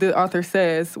the author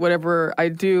says, whatever I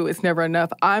do, it's never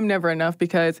enough. I'm never enough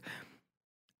because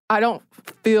I don't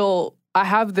feel I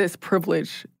have this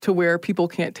privilege to where people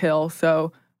can't tell.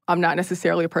 So I'm not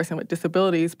necessarily a person with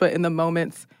disabilities, but in the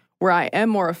moments where I am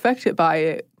more affected by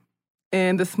it,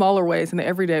 in the smaller ways, in the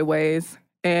everyday ways,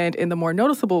 and in the more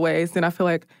noticeable ways, then I feel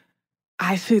like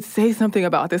I should say something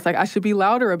about this. Like, I should be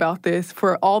louder about this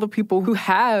for all the people who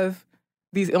have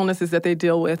these illnesses that they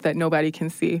deal with that nobody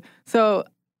can see. So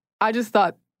I just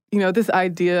thought, this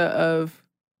idea of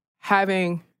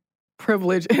having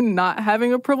privilege and not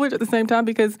having a privilege at the same time,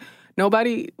 because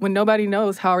when nobody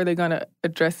knows, how are they going to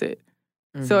address it?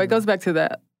 Mm-hmm. So it goes back to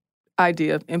that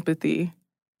idea of empathy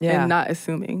and not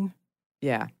assuming.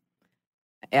 Yeah.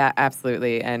 Yeah,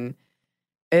 absolutely. And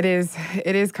it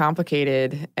is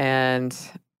complicated, and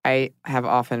I have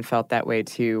often felt that way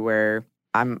too, where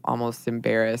I'm almost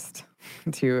embarrassed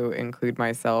to include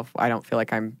myself. I don't feel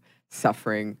like I'm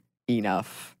suffering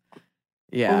enough.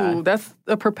 Yeah. Ooh, that's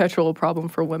a perpetual problem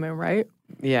for women, right?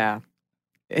 Yeah.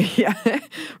 Yeah.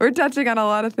 We're touching on a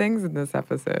lot of things in this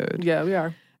episode. Yeah, we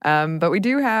are. But we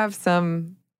do have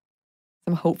some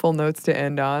hopeful notes to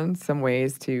end on, some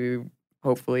ways to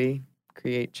hopefully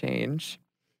create change.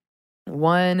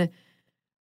 One,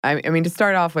 I mean, to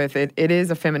start off with, it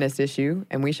is a feminist issue,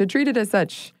 and we should treat it as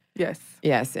such. Yes.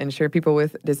 Yes, ensure people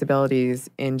with disabilities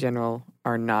in general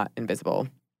are not invisible.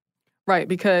 Right,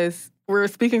 because we're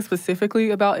speaking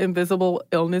specifically about invisible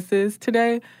illnesses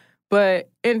today, but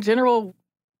in general,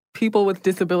 people with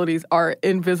disabilities are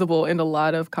invisible in a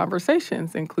lot of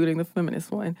conversations, including the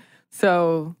feminist one.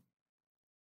 So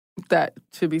that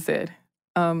should be said.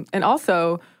 And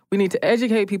also, we need to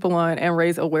educate people on and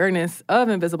raise awareness of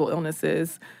invisible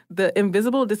illnesses. The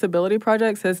Invisible Disability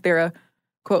Project says they're a,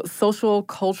 quote, social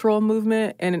cultural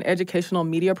movement and an educational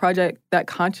media project that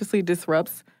consciously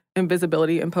disrupts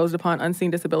invisibility imposed upon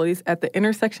unseen disabilities at the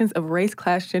intersections of race,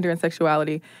 class, gender, and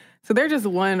sexuality. So they're just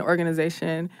one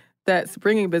organization that's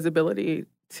bringing visibility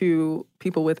to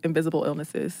people with invisible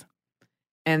illnesses.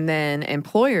 And then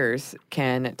employers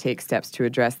can take steps to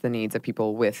address the needs of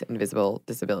people with invisible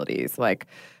disabilities, like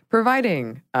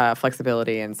providing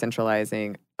flexibility and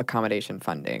centralizing accommodation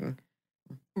funding.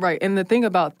 Right. And the thing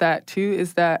about that, too,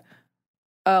 is that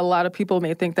a lot of people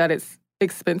may think that it's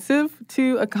expensive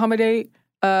to accommodate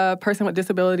a person with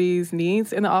disabilities'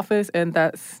 needs in the office, and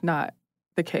that's not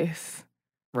the case.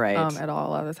 Right. At all,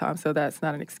 a lot of the time. So that's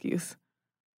not an excuse.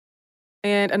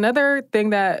 And another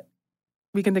thing that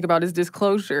we can think about is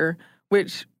disclosure,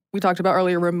 which we talked about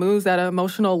earlier, removes that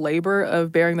emotional labor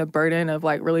of bearing the burden of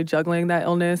like really juggling that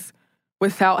illness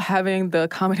without having the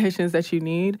accommodations that you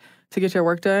need to get your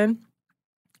work done.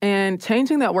 And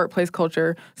changing that workplace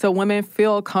culture so women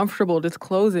feel comfortable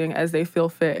disclosing as they feel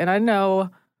fit. And I know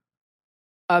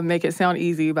I make it sound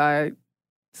easy by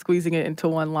squeezing it into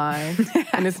one line,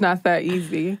 and it's not that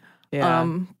easy.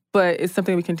 Yeah. But it's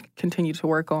something we can continue to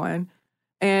work on.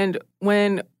 And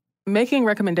when making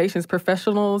recommendations,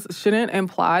 professionals shouldn't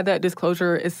imply that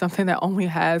disclosure is something that only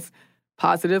has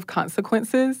positive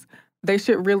consequences. They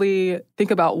should really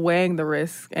think about weighing the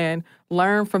risk and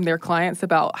learn from their clients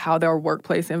about how their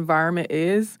workplace environment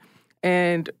is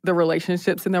and the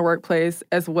relationships in their workplace,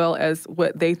 as well as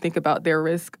what they think about their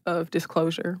risk of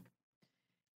disclosure.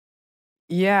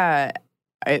 Yeah,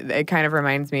 it kind of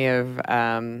reminds me of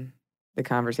the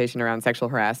conversation around sexual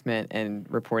harassment and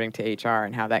reporting to HR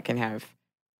and how that can have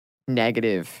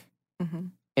negative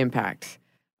impact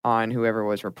on whoever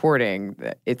was reporting.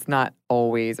 It's not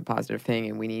always a positive thing,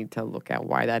 and we need to look at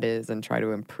why that is and try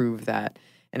to improve that.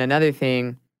 And another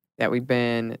thing that we've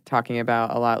been talking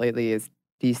about a lot lately is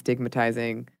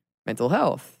destigmatizing mental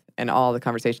health and all the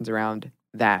conversations around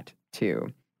that too.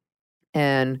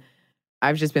 And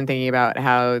I've just been thinking about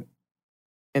how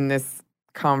in this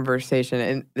conversation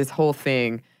and this whole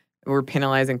thing, we're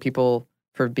penalizing people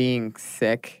for being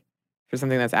sick, for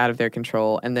something that's out of their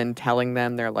control, and then telling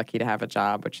them they're lucky to have a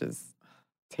job, which is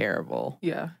terrible.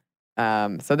 Yeah.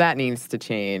 So that needs to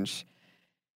change.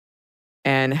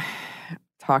 And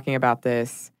talking about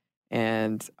this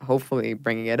and hopefully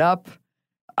bringing it up,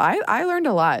 I learned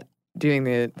a lot doing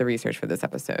the research for this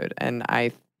episode. And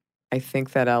I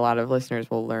think that a lot of listeners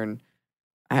will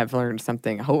have learned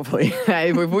something, hopefully.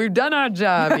 We've done our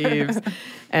job, Eves.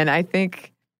 And I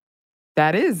think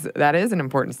that is an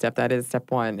important step. That is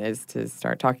step one, is to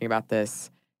start talking about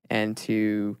this and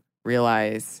to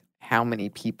realize how many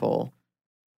people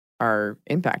are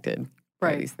impacted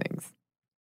by these things.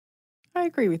 I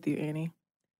agree with you, Annie.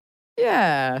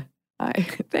 Yeah.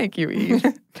 Thank you, Eve.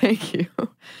 Thank you.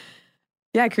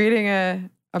 Yeah, creating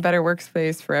a better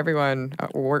workspace for everyone,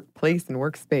 a workplace and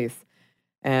workspace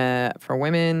for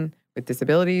women with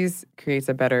disabilities creates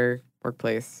a better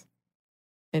workplace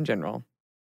in general.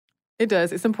 It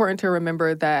does. It's important to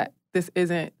remember that this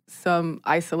isn't some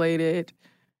isolated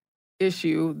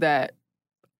issue that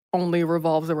only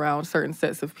revolves around certain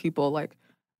sets of people. Like,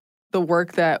 the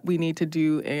work that we need to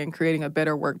do in creating a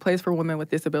better workplace for women with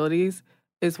disabilities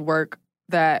is work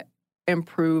that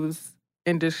improves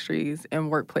industries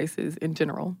and workplaces in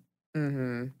general.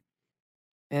 Mm-hmm.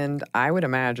 And I would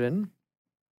imagine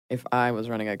if I was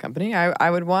running a company, I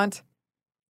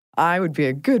would be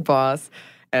a good boss.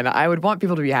 And I would want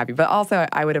people to be happy. But also,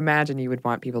 I would imagine you would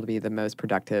want people to be the most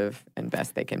productive and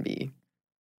best they can be.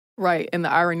 Right. And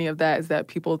the irony of that is that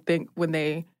people think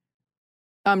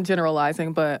I'm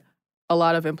generalizing, but a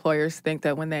lot of employers think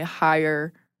that when they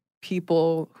hire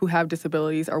people who have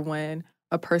disabilities, or when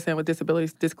a person with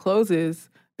disabilities discloses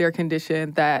their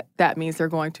condition, that means they're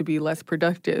going to be less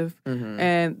productive. Mm-hmm.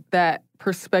 And that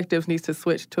perspective needs to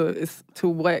switch to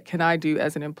what can I do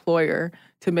as an employer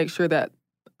to make sure that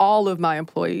all of my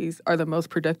employees are the most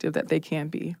productive that they can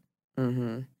be.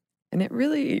 Mm-hmm. And it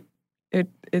really,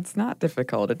 it's not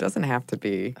difficult. It doesn't have to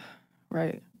be.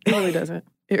 Right. It really doesn't.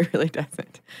 It really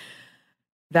doesn't.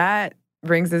 That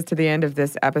brings us to the end of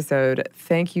this episode.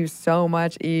 Thank you so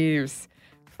much, Eves,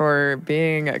 for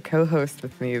being a co-host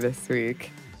with me this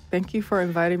week. Thank you for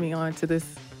inviting me on to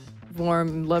this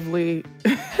warm, lovely,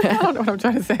 I don't know what I'm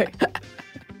trying to say.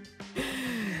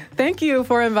 Thank you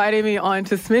for inviting me on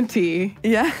to Sminty.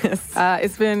 Yes.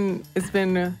 It's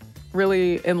been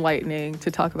really enlightening to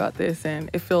talk about this, and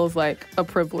it feels like a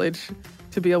privilege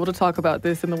to be able to talk about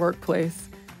this in the workplace.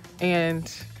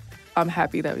 And I'm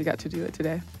happy that we got to do it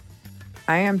today.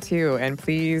 I am too. And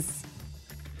please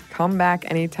come back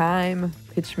anytime.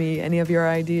 Pitch me any of your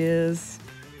ideas.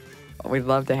 We'd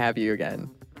love to have you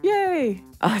again. Yay!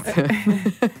 Awesome.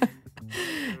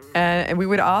 And we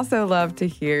would also love to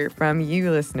hear from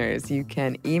you listeners. You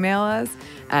can email us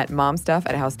at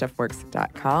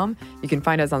momstuff@howstuffworks.com. You can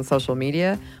find us on social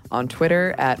media, on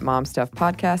Twitter at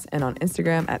momstuffpodcast, and on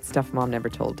Instagram at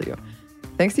stuffmomnevertoldyou.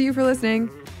 Thanks to you for listening,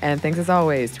 and thanks as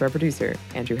always to our producer,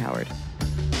 Andrew Howard.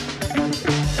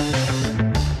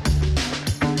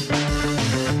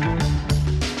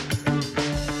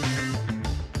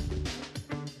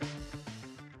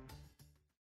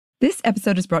 This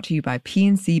episode is brought to you by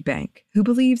PNC Bank, who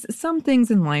believes some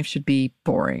things in life should be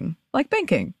boring, like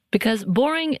banking. Because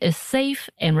boring is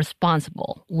safe and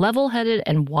responsible, level-headed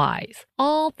and wise.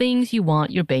 All things you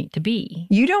want your bank to be.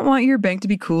 You don't want your bank to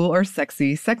be cool or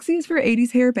sexy. Sexy is for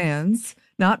 80s hair bands,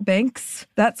 not banks.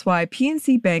 That's why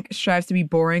PNC Bank strives to be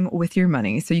boring with your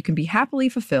money so you can be happily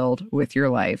fulfilled with your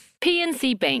life.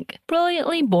 PNC Bank,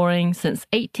 brilliantly boring since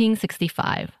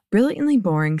 1865. Brilliantly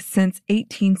Boring Since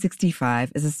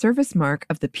 1865 is a service mark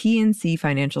of the PNC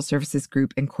Financial Services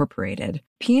Group, Incorporated.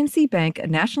 PNC Bank, a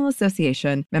National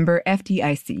Association, member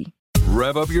FDIC.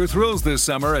 Rev up your thrills this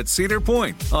summer at Cedar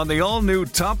Point on the all-new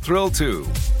Top Thrill 2.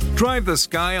 Drive the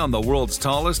sky on the world's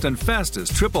tallest and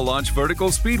fastest triple-launch vertical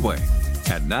speedway.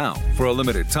 And now, for a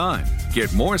limited time,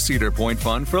 get more Cedar Point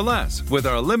fun for less with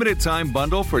our limited-time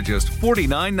bundle for just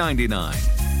 $49.99.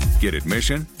 Get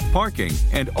admission, parking,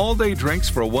 and all-day drinks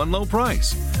for one low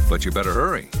price. But you better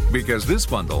hurry, because this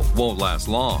bundle won't last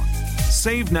long.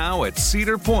 Save now at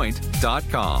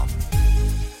cedarpoint.com.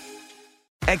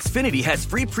 Xfinity has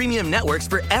free premium networks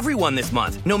for everyone this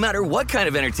month, no matter what kind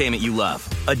of entertainment you love.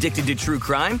 Addicted to true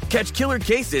crime? Catch killer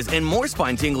cases and more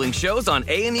spine-tingling shows on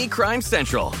A&E Crime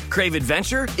Central. Crave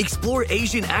adventure? Explore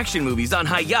Asian action movies on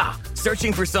Hi-Ya.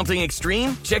 Searching for something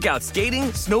extreme? Check out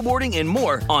skating, snowboarding, and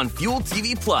more on Fuel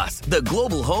TV Plus, the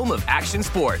global home of action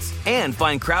sports. And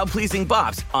find crowd-pleasing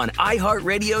bops on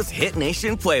iHeartRadio's Hit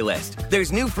Nation playlist.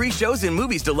 There's new free shows and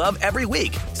movies to love every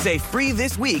week. Say free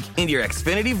this week in your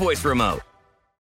Xfinity voice remote.